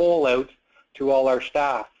putting a poll out to all our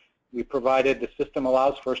staff. We provided, the system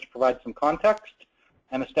allows for us to provide some context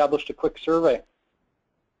and established a quick survey.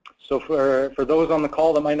 So for those on the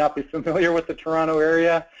call that might not be familiar with the Toronto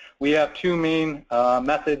area, we have two main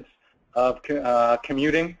methods of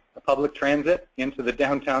commuting public transit into the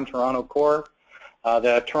downtown Toronto core.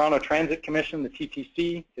 The Toronto Transit Commission, the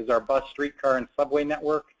TTC, is our bus, streetcar, and subway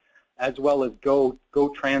network, as well as Go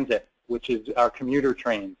Transit, which is our commuter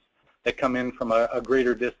trains that come in from a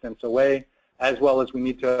greater distance away, as well as we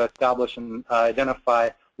need to establish and identify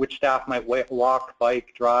which staff might walk,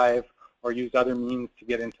 bike, drive, or use other means to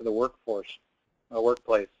get into the workplace.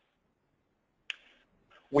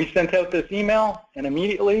 We sent out this email, and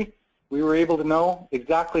immediately we were able to know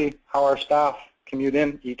exactly how our staff commute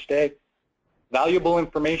in each day. Valuable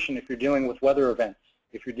information if you're dealing with weather events,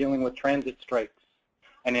 if you're dealing with transit strikes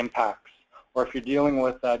and impacts, or if you're dealing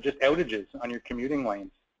with just outages on your commuting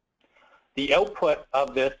lanes. The output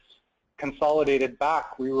of this consolidated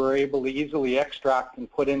back, we were able to easily extract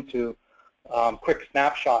and put into quick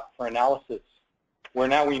snapshot for analysis, where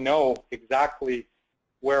now we know exactly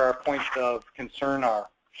where our points of concern are,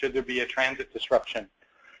 should there be a transit disruption.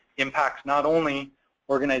 Impacts not only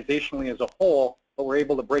organizationally as a whole, but we're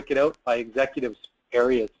able to break it out by executives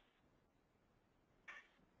areas.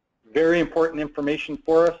 Very important information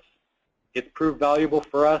for us. It's proved valuable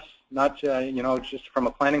for us, not just from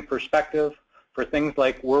a planning perspective, for things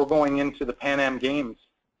like we're going into the Pan Am Games.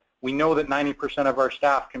 We know that 90% of our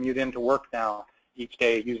staff commute into work now each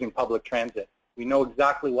day using public transit. We know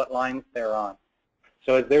exactly what lines they're on.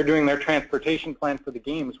 So as they're doing their transportation plan for the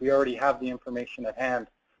games, we already have the information at hand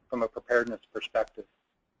from a preparedness perspective.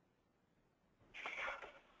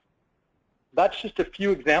 That's just a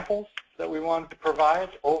few examples that we wanted to provide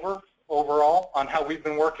overall on how we've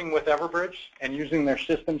been working with Everbridge and using their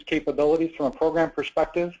systems capabilities from a program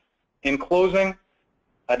perspective. In closing,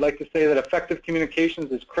 I'd like to say that effective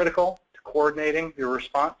communications is critical to coordinating your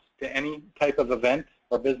response to any type of event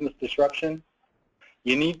or business disruption.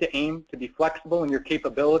 You need to aim to be flexible in your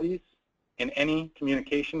capabilities in any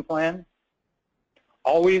communication plan.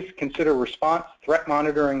 Always consider response, threat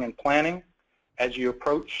monitoring, and planning as you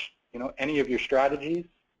approach, any of your strategies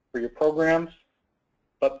for your programs.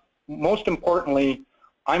 But most importantly,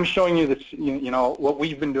 I'm showing you this, what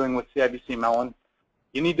we've been doing with CIBC Mellon.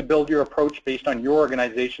 You need to build your approach based on your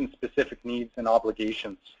organization's specific needs and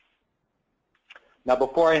obligations. Now,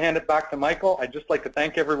 before I hand it back to Michael, I'd just like to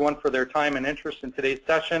thank everyone for their time and interest in today's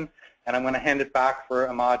session, and I'm going to hand it back for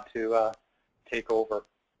Ahmad to take over.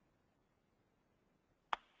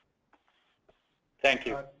 Thank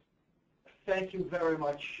you. Thank you very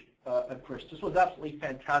much, Chris. This was absolutely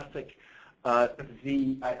fantastic. I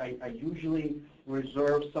usually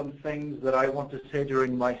reserve some things that I want to say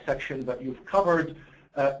during my section, but you've covered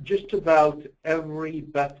just about every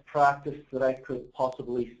best practice that I could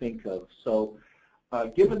possibly think of. So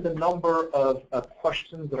given the number of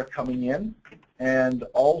questions that are coming in, and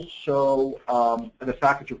also the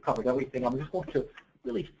fact that you've covered everything, I'm just going to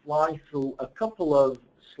really fly through a couple of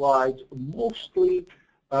slides, mostly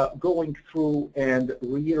going through and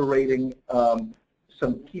reiterating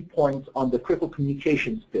some key points on the critical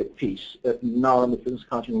communications piece, not on the business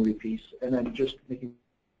continuity piece, and then just making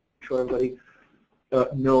sure everybody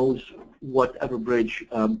knows what Everbridge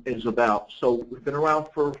is about. So we've been around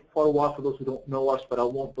for quite a while for those who don't know us, but I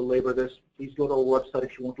won't belabor this. Please go to our website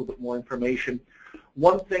if you want a little bit more information.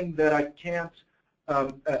 One thing that I can't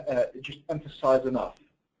just emphasize enough,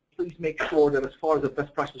 please make sure that as far as the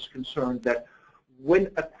best practice is concerned, that when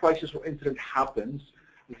a crisis or incident happens,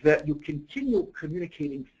 that you continue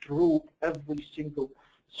communicating through every single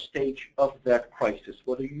stage of that crisis,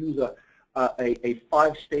 whether you use a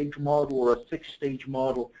 5-stage model or a 6-stage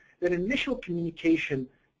model. That initial communication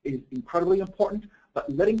is incredibly important, but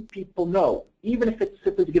letting people know, even if it's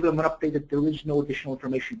simply to give them an update that there is no additional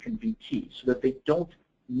information, can be key, so that they don't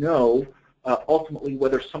know ultimately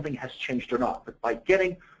whether something has changed or not. But by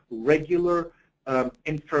getting regular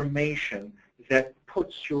information that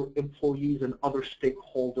puts your employees and other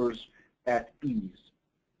stakeholders at ease.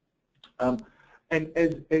 And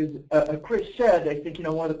as Chris said, I think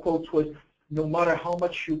one of the quotes was, no matter how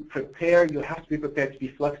much you prepare, you have to be prepared to be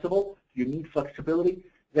flexible. You need flexibility.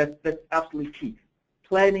 That's absolutely key.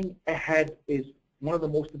 Planning ahead is one of the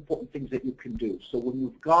most important things that you can do. So when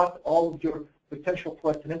you've got all of your potential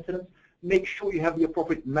threats and incidents, make sure you have the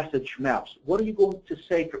appropriate message maps. What are you going to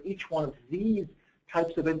say for each one of these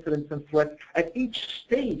types of incidents and threats at each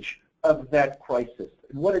stage of that crisis?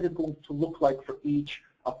 And what is it going to look like for each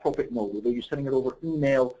appropriate mode, whether you're sending it over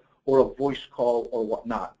email or a voice call or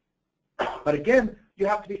whatnot. But again, you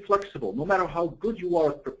have to be flexible. No matter how good you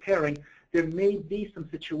are at preparing, there may be some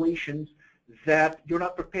situations that you're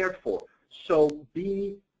not prepared for. So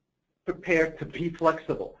be prepared to be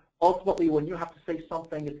flexible. Ultimately, when you have to say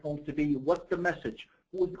something, it's going to be, what's the message?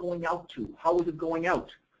 Who is it going out to? How is it going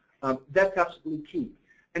out? That's absolutely key.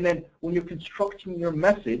 And then when you're constructing your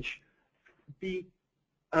message, be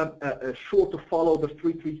sure to follow the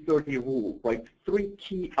 3-3-30 rule, right? 3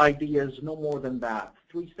 key ideas, no more than that.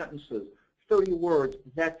 3 sentences, 30 words,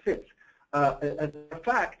 that's it. As a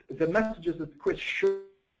fact, the messages that Chris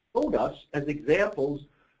showed us as examples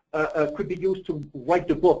could be used to write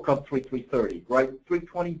the book on 3-3-30, right?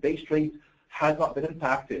 320 Bay Street has not been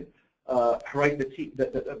impacted. Right,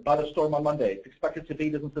 about a storm on Monday. It's expected to be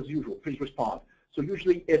business as usual. Please respond. So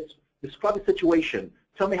usually it's describe the situation.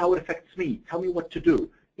 Tell me how it affects me. Tell me what to do.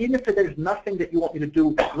 Even if there's nothing that you want me to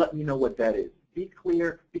do, let me know what that is. Be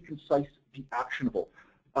clear, be concise, be actionable.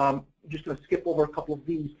 I'm just going to skip over a couple of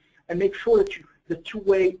these and make sure that the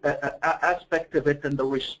two-way aspect of it and the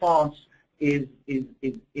response is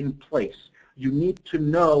in place. You need to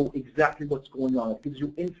know exactly what's going on. It gives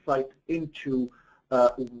you insight into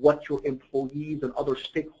what your employees and other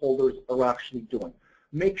stakeholders are actually doing.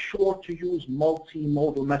 Make sure to use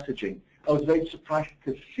multimodal messaging. I was very surprised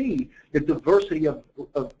to see the diversity of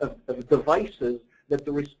devices that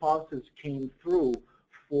the responses came through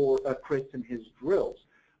for Chris and his drills.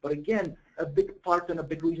 But again, a big part and a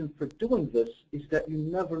big reason for doing this is that you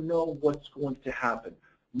never know what's going to happen.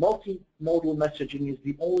 Multimodal messaging is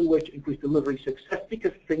the only way to increase delivery success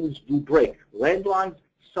because things do break. Landlines,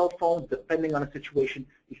 cell phones, depending on a situation,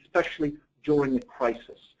 especially during a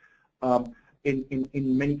crisis. In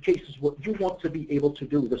many cases, what you want to be able to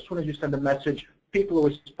do is as soon as you send a message, people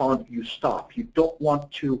respond, you stop. You don't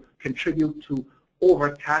want to contribute to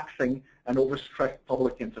overtaxing and overstressed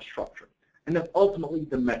public infrastructure. And then ultimately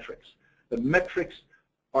the metrics. The metrics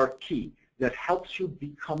are key. That helps you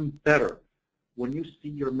become better when you see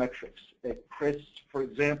your metrics. Chris, for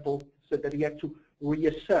example, said that he had to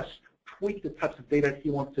reassess, tweak the types of data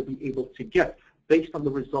he wants to be able to get based on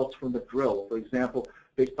the results from the drill. For example,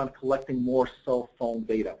 based on collecting more cell phone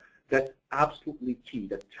data. That's absolutely key,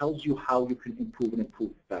 that tells you how you can improve and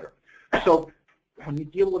improve better. So when you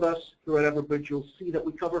deal with us here at Everbridge, you'll see that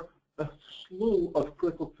we cover a slew of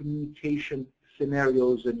critical communication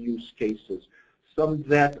scenarios and use cases. Some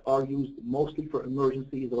that are used mostly for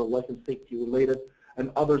emergencies that are life and safety related,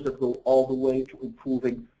 and others that go all the way to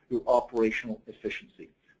improving your operational efficiency.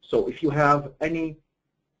 So if you have any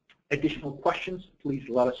additional questions, please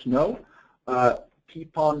let us know.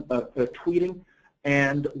 Keep on tweeting,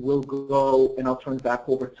 and we'll go, and I'll turn it back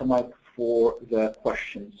over to Mike for the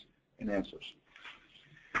questions and answers.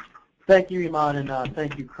 Thank you, Iman, and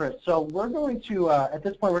thank you, Chris. So we're going to, at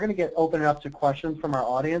this point, we're going to open it up to questions from our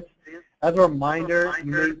audience. As a reminder,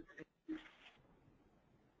 you may,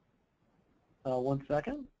 1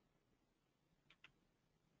 second.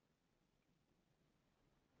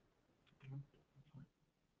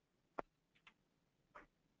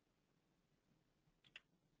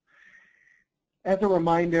 As a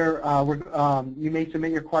reminder, you may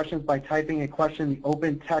submit your questions by typing a question in the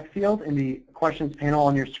open text field in the questions panel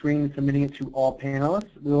on your screen and submitting it to all panelists.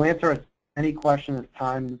 We will answer as many questions as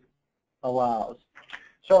time allows.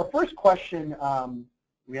 So our first question,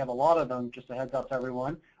 we have a lot of them, just a heads up to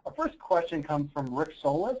everyone. Our first question comes from Rick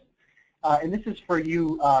Solis, and this is for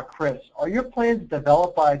you, Chris. Are your plans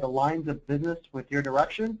developed by the lines of business with your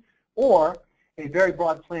direction, or a very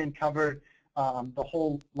broad plan covered the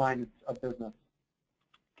whole lines of business?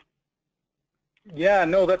 Yeah,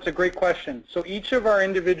 no, that's a great question. So each of our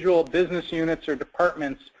individual business units or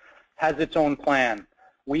departments has its own plan.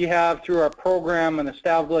 We have, through our program, an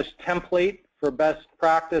established template for best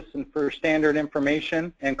practice and for standard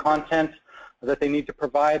information and content that they need to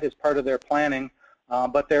provide as part of their planning.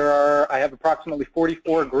 But I have approximately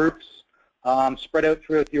 44 groups spread out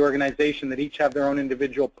throughout the organization that each have their own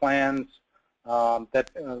individual plans that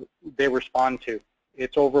they respond to.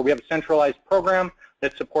 We have a centralized program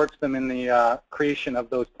that supports them in the creation of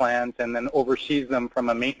those plans and then oversees them from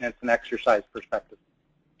a maintenance and exercise perspective.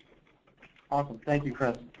 Awesome. Thank you,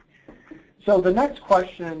 Chris. So the next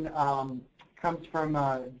question comes from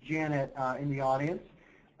Janet in the audience.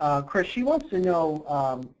 Chris, she wants to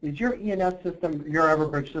know, is your ENS system, your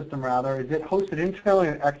Everbridge system rather, is it hosted internally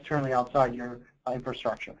or externally outside your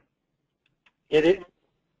infrastructure?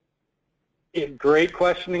 Great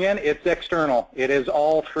question again. It's external. It is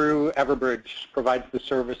all through Everbridge, provides the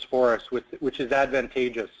service for us, which is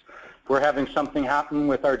advantageous. If we're having something happen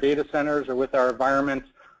with our data centers or with our environment,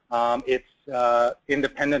 it's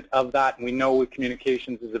independent of that, and we know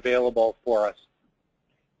communications is available for us.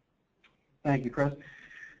 Thank you, Chris.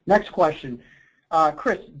 Next question.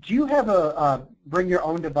 Chris, do you have a bring your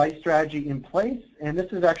own device strategy in place? And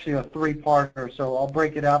this is actually a three-parter, so I'll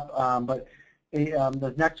break it up. But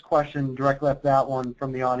the next question directly after that one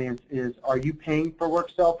from the audience is, are you paying for work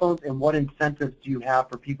cell phones, and what incentives do you have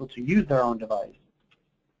for people to use their own device?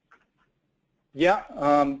 Yeah,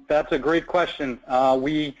 that's a great question.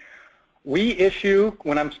 We issue,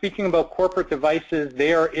 when I'm speaking about corporate devices,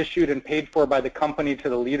 they are issued and paid for by the company to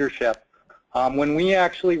the leadership. When we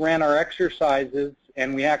actually ran our exercises,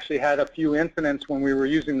 and we actually had a few incidents when we were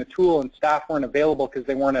using the tool and staff weren't available because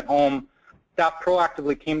they weren't at home, staff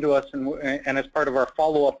proactively came to us, and as part of our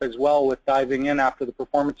follow-up as well with diving in after the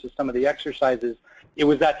performance of some of the exercises, it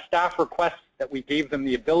was that staff request that we gave them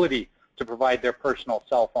the ability to provide their personal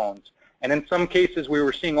cell phones. And in some cases, we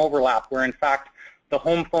were seeing overlap where, in fact, the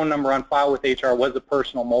home phone number on file with HR was a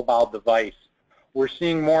personal mobile device. We're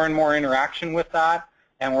seeing more and more interaction with that,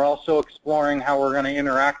 and we're also exploring how we're going to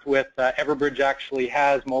interact with Everbridge actually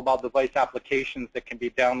has mobile device applications that can be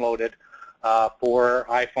downloaded for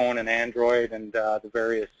iPhone and Android and the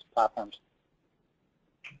various platforms.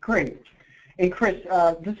 Great. And Chris,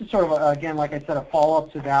 this is sort of, again, like I said, a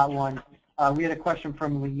follow-up to that one. We had a question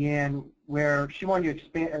from Leanne where she wanted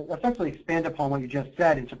to essentially expand upon what you just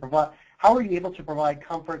said and to provide, how are you able to provide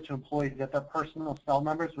comfort to employees that their personal cell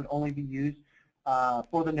numbers would only be used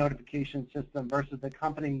for the notification system versus the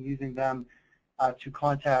company using them to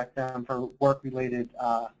contact them for work-related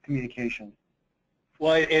communication?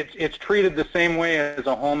 Well, it's treated the same way as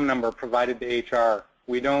a home number provided to HR.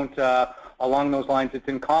 We don't, along those lines, it's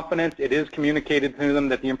in confidence. It is communicated to them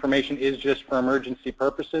that the information is just for emergency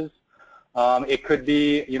purposes. It could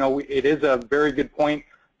be, you know, it is a very good point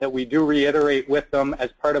that we do reiterate with them as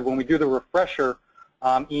part of when we do the refresher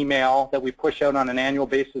email that we push out on an annual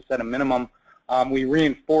basis at a minimum. We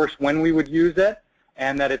reinforce when we would use it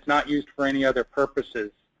and that it's not used for any other purposes.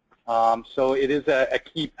 So it is a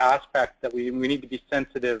key aspect that we need to be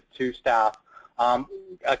sensitive to staff.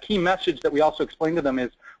 A key message that we also explain to them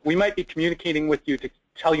is we might be communicating with you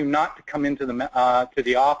tell you not to come into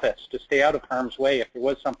the office, to stay out of harm's way if there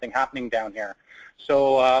was something happening down here.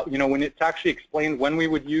 So you know, when it's actually explained when we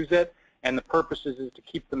would use it, and the purpose is to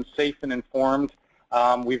keep them safe and informed,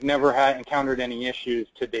 we've never encountered any issues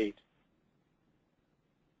to date.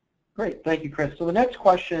 Great, thank you, Chris. So the next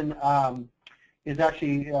question is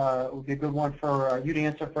actually would be a good one for you to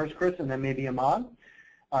answer first, Chris, and then maybe Ahmad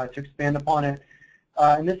to expand upon it.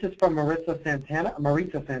 And this is from Marissa Santana,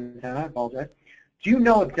 I apologize. Do you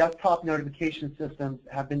know if desktop notification systems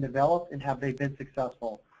have been developed and have they been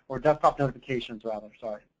successful? Or desktop notifications, rather,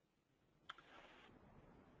 sorry.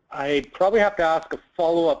 I probably have to ask a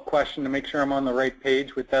follow-up question to make sure I'm on the right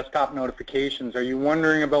page with desktop notifications. Are you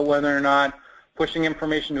wondering about whether or not pushing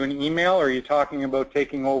information to an email, or are you talking about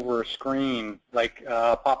taking over a screen, like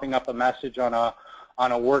popping up a message on a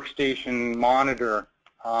workstation monitor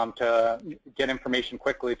to get information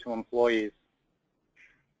quickly to employees?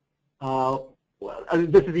 Well,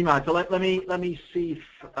 this is Iman. So let me see.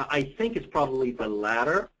 I think it's probably the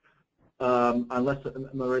latter, unless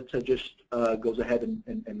Maritza just goes ahead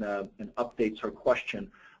and updates her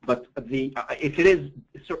question. But if it is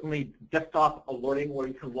certainly desktop alerting, where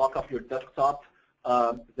you can lock up your desktop,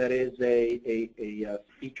 that is a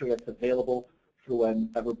feature that's available through an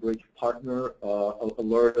Everbridge partner.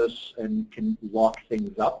 Alert us and can lock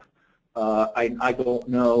things up. I don't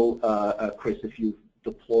know, Chris, if you've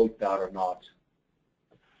deployed that or not.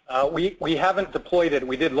 We haven't deployed it.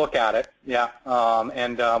 We did look at it, yeah,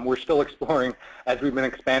 and we're still exploring as we've been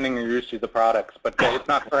expanding our use of the products, but it's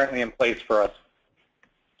not currently in place for us.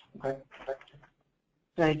 Okay.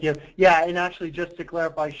 Thank you. Yeah, and actually, just to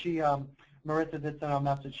clarify, Marissa did send a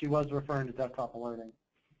message. She was referring to desktop alerting.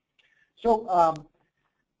 So,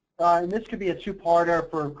 and this could be a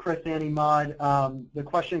two-parter for Chris and Imad. The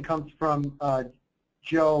question comes from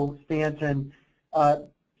Joe Stanton.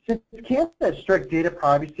 Since Canada has strict data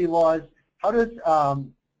privacy laws, how is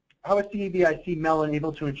CIBC Mellon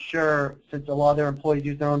able to ensure, since a lot of their employees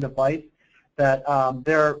use their own device, that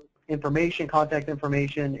their information, contact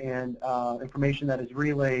information, and information that is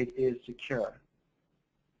relayed is secure?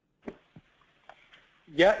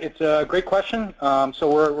 Yeah, it's a great question. So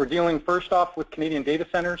we're dealing first off with Canadian data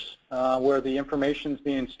centers, where the information is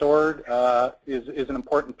being stored is an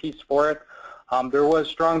important piece for it. There was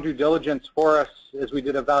strong due diligence for us as we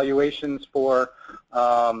did evaluations for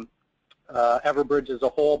Everbridge as a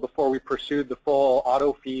whole before we pursued the full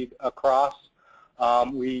auto feed across.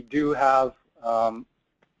 We do have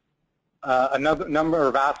a number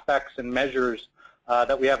of aspects and measures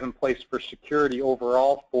that we have in place for security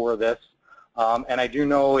overall for this. And I do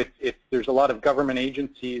know there's a lot of government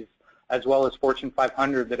agencies as well as Fortune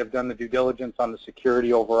 500 that have done the due diligence on the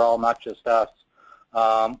security overall, not just us.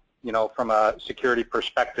 You know, from a security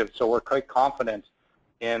perspective, so we're quite confident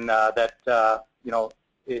in that. You know,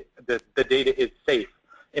 the data is safe.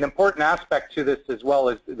 An important aspect to this as well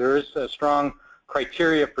is there is a strong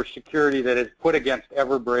criteria for security that is put against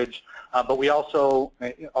Everbridge, but we also,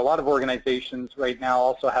 a lot of organizations right now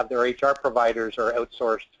also have their HR providers are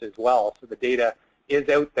outsourced as well, so the data is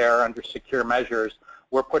out there under secure measures.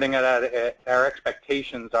 We're putting it at, our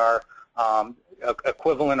expectations are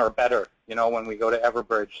equivalent or better, you know, when we go to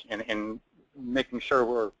Everbridge and making sure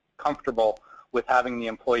we're comfortable with having the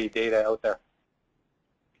employee data out there.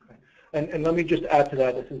 Okay. And let me just add to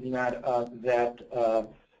that, this is Imad, that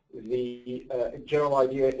the general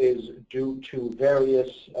idea is due to various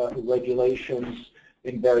regulations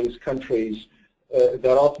in various countries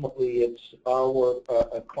that ultimately it's our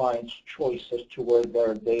client's choice as to where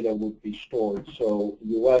their data would be stored. So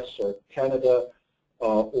US or Canada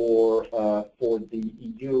or for the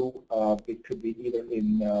EU, it could be either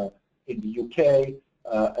in the UK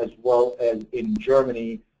as well as in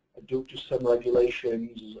Germany. Due to some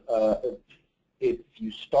regulations, if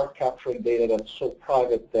you start capturing data that's so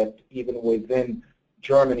private that even within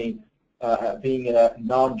Germany, being a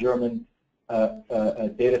non-German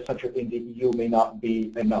data center in the EU may not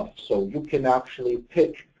be enough. So you can actually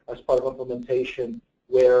pick as part of implementation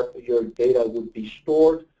where your data would be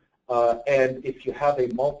stored. And if you have a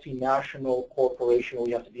multinational corporation where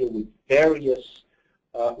you have to deal with various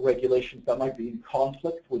regulations that might be in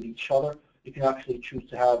conflict with each other, you can actually choose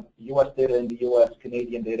to have US data in the US,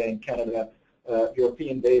 Canadian data in Canada,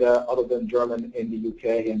 European data other than German in the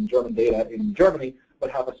UK, and German data in Germany, but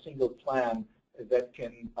have a single plan that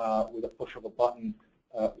can, with a push of a button,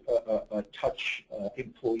 touch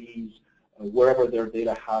employees wherever their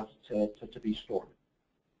data has to be stored.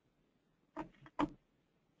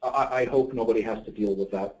 I hope nobody has to deal with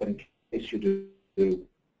that, but in case you do,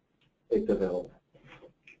 it's available.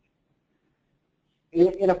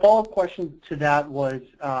 And a follow-up question to that was,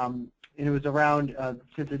 and it was around,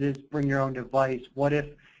 since it is bring your own device, what if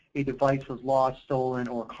a device was lost, stolen,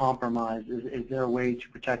 or compromised? Is there a way to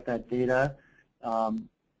protect that data?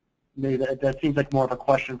 Maybe that seems like more of a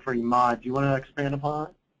question for Imad. Do you want to expand upon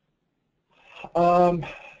it?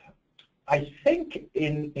 I think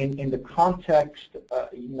in the context,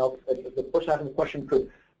 the person asking the question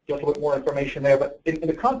could get a little bit more information there, but in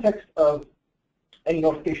the context of any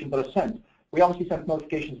notifications that are sent, we obviously send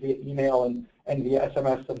notifications via email and via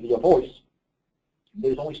SMS and via voice.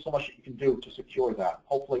 There's only so much that you can do to secure that.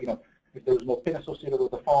 Hopefully, if there's no PIN associated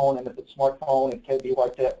with the phone, and if it's a smartphone, it can't be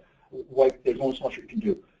wiped, there's only so much you can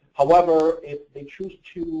do. However, if they choose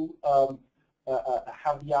to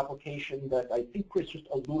have the application that I think Chris just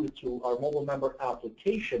alluded to, our mobile member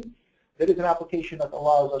application, that is an application that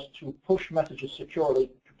allows us to push messages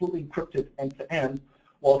securely, completely encrypted end-to-end,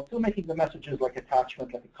 while still making the messages like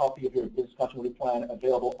attachment, like a copy of your business continuity plan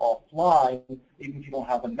available offline, even if you don't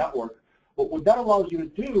have a network. But what that allows you to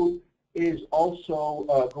do is also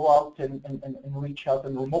go out and reach out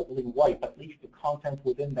and remotely wipe at least the content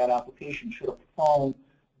within that application should a phone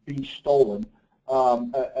be stolen.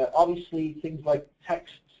 Obviously, things like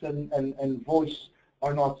texts and voice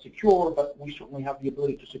are not secure, but we certainly have the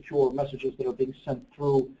ability to secure messages that are being sent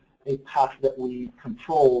through a path that we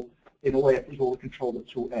control in a way at least where we control the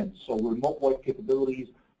two ends. So remote wipe capabilities,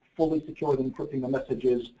 fully secured and encrypting the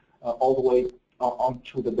messages all the way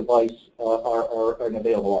onto the device are an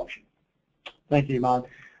available option. Thank you, Imad.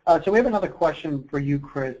 So we have another question for you,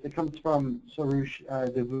 Chris. It comes from Sarush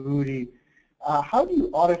Devudi. How do you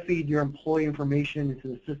auto-feed your employee information into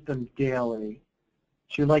the system daily?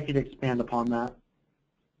 She'd like you to expand upon that.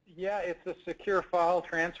 Yeah, it's a secure file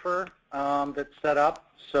transfer that's set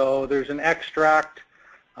up. So there's an extract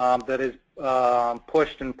that is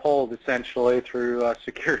pushed and pulled essentially through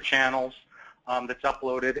secure channels that's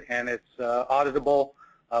uploaded, and it's auditable.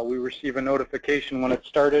 We receive a notification when it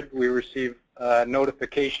started. We receive a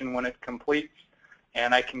notification when it completes,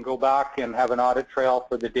 and I can go back and have an audit trail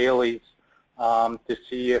for the dailies to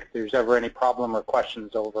see if there's ever any problem or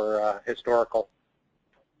questions over historical.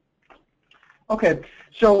 Okay,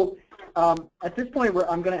 so at this point,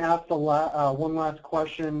 I'm going to ask one last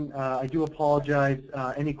question. I do apologize.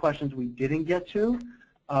 Any questions we didn't get to,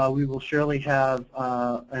 we will surely have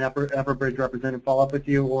an Everbridge representative follow up with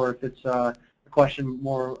you, or if it's a question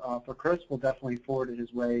more for Chris, we'll definitely forward it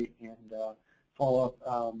his way and follow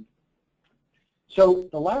up. So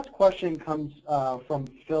the last question comes from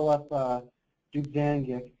Philip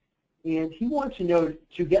Dubzangic, and he wants to know,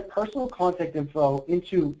 to get personal contact info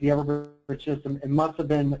into the Everbridge system, it must have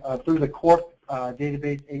been through the Corp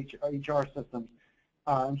database HR systems.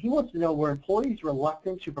 He wants to know, were employees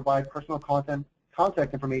reluctant to provide personal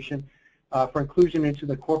contact information for inclusion into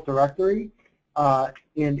the Corp directory? And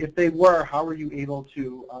if they were, how were you able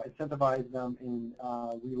to incentivize them and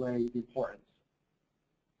relay the importance?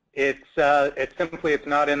 It's simply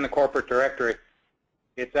not in the corporate directory.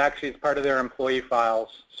 It's actually part of their employee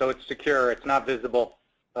files, so it's secure. It's not visible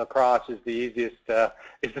across. Is the easiest,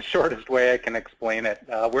 is the shortest way I can explain it.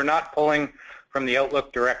 We're not pulling from the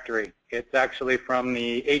Outlook directory. It's actually from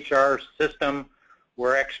the HR system.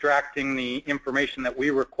 We're extracting the information that we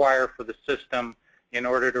require for the system in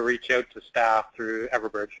order to reach out to staff through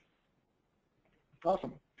Everbridge.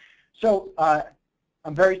 Awesome. So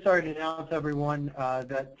I'm very sorry to announce, everyone,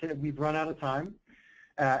 that we've run out of time.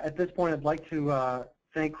 At this point, I'd like to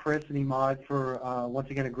thank Chris and Imad for, once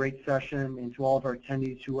again, a great session, and to all of our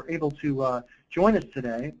attendees who were able to join us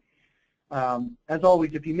today. As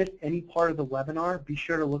always, if you missed any part of the webinar, be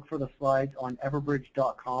sure to look for the slides on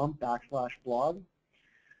everbridge.com/blog.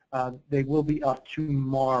 They will be up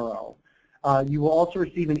tomorrow. You will also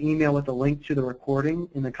receive an email with a link to the recording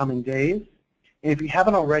in the coming days. And if you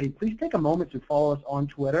haven't already, please take a moment to follow us on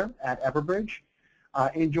Twitter at Everbridge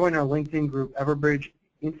and join our LinkedIn group, Everbridge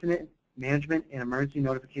Incident Management and Emergency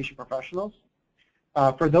Notification Professionals.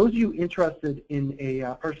 For those of you interested in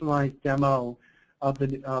a personalized demo of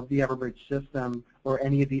the Everbridge system or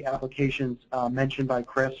any of the applications mentioned by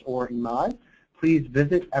Chris or Imad, please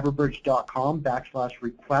visit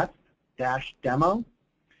everbridge.com/request-demo.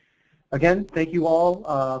 Again, thank you all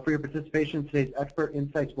for your participation in today's Expert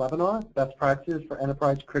Insights webinar, Best Practices for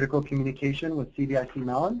Enterprise Critical Communication with CIBC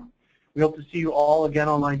Mellon. We hope to see you all again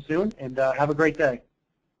online soon, and have a great day.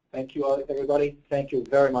 Thank you, everybody. Thank you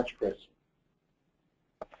very much, Chris.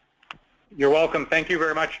 You're welcome. Thank you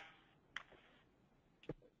very much.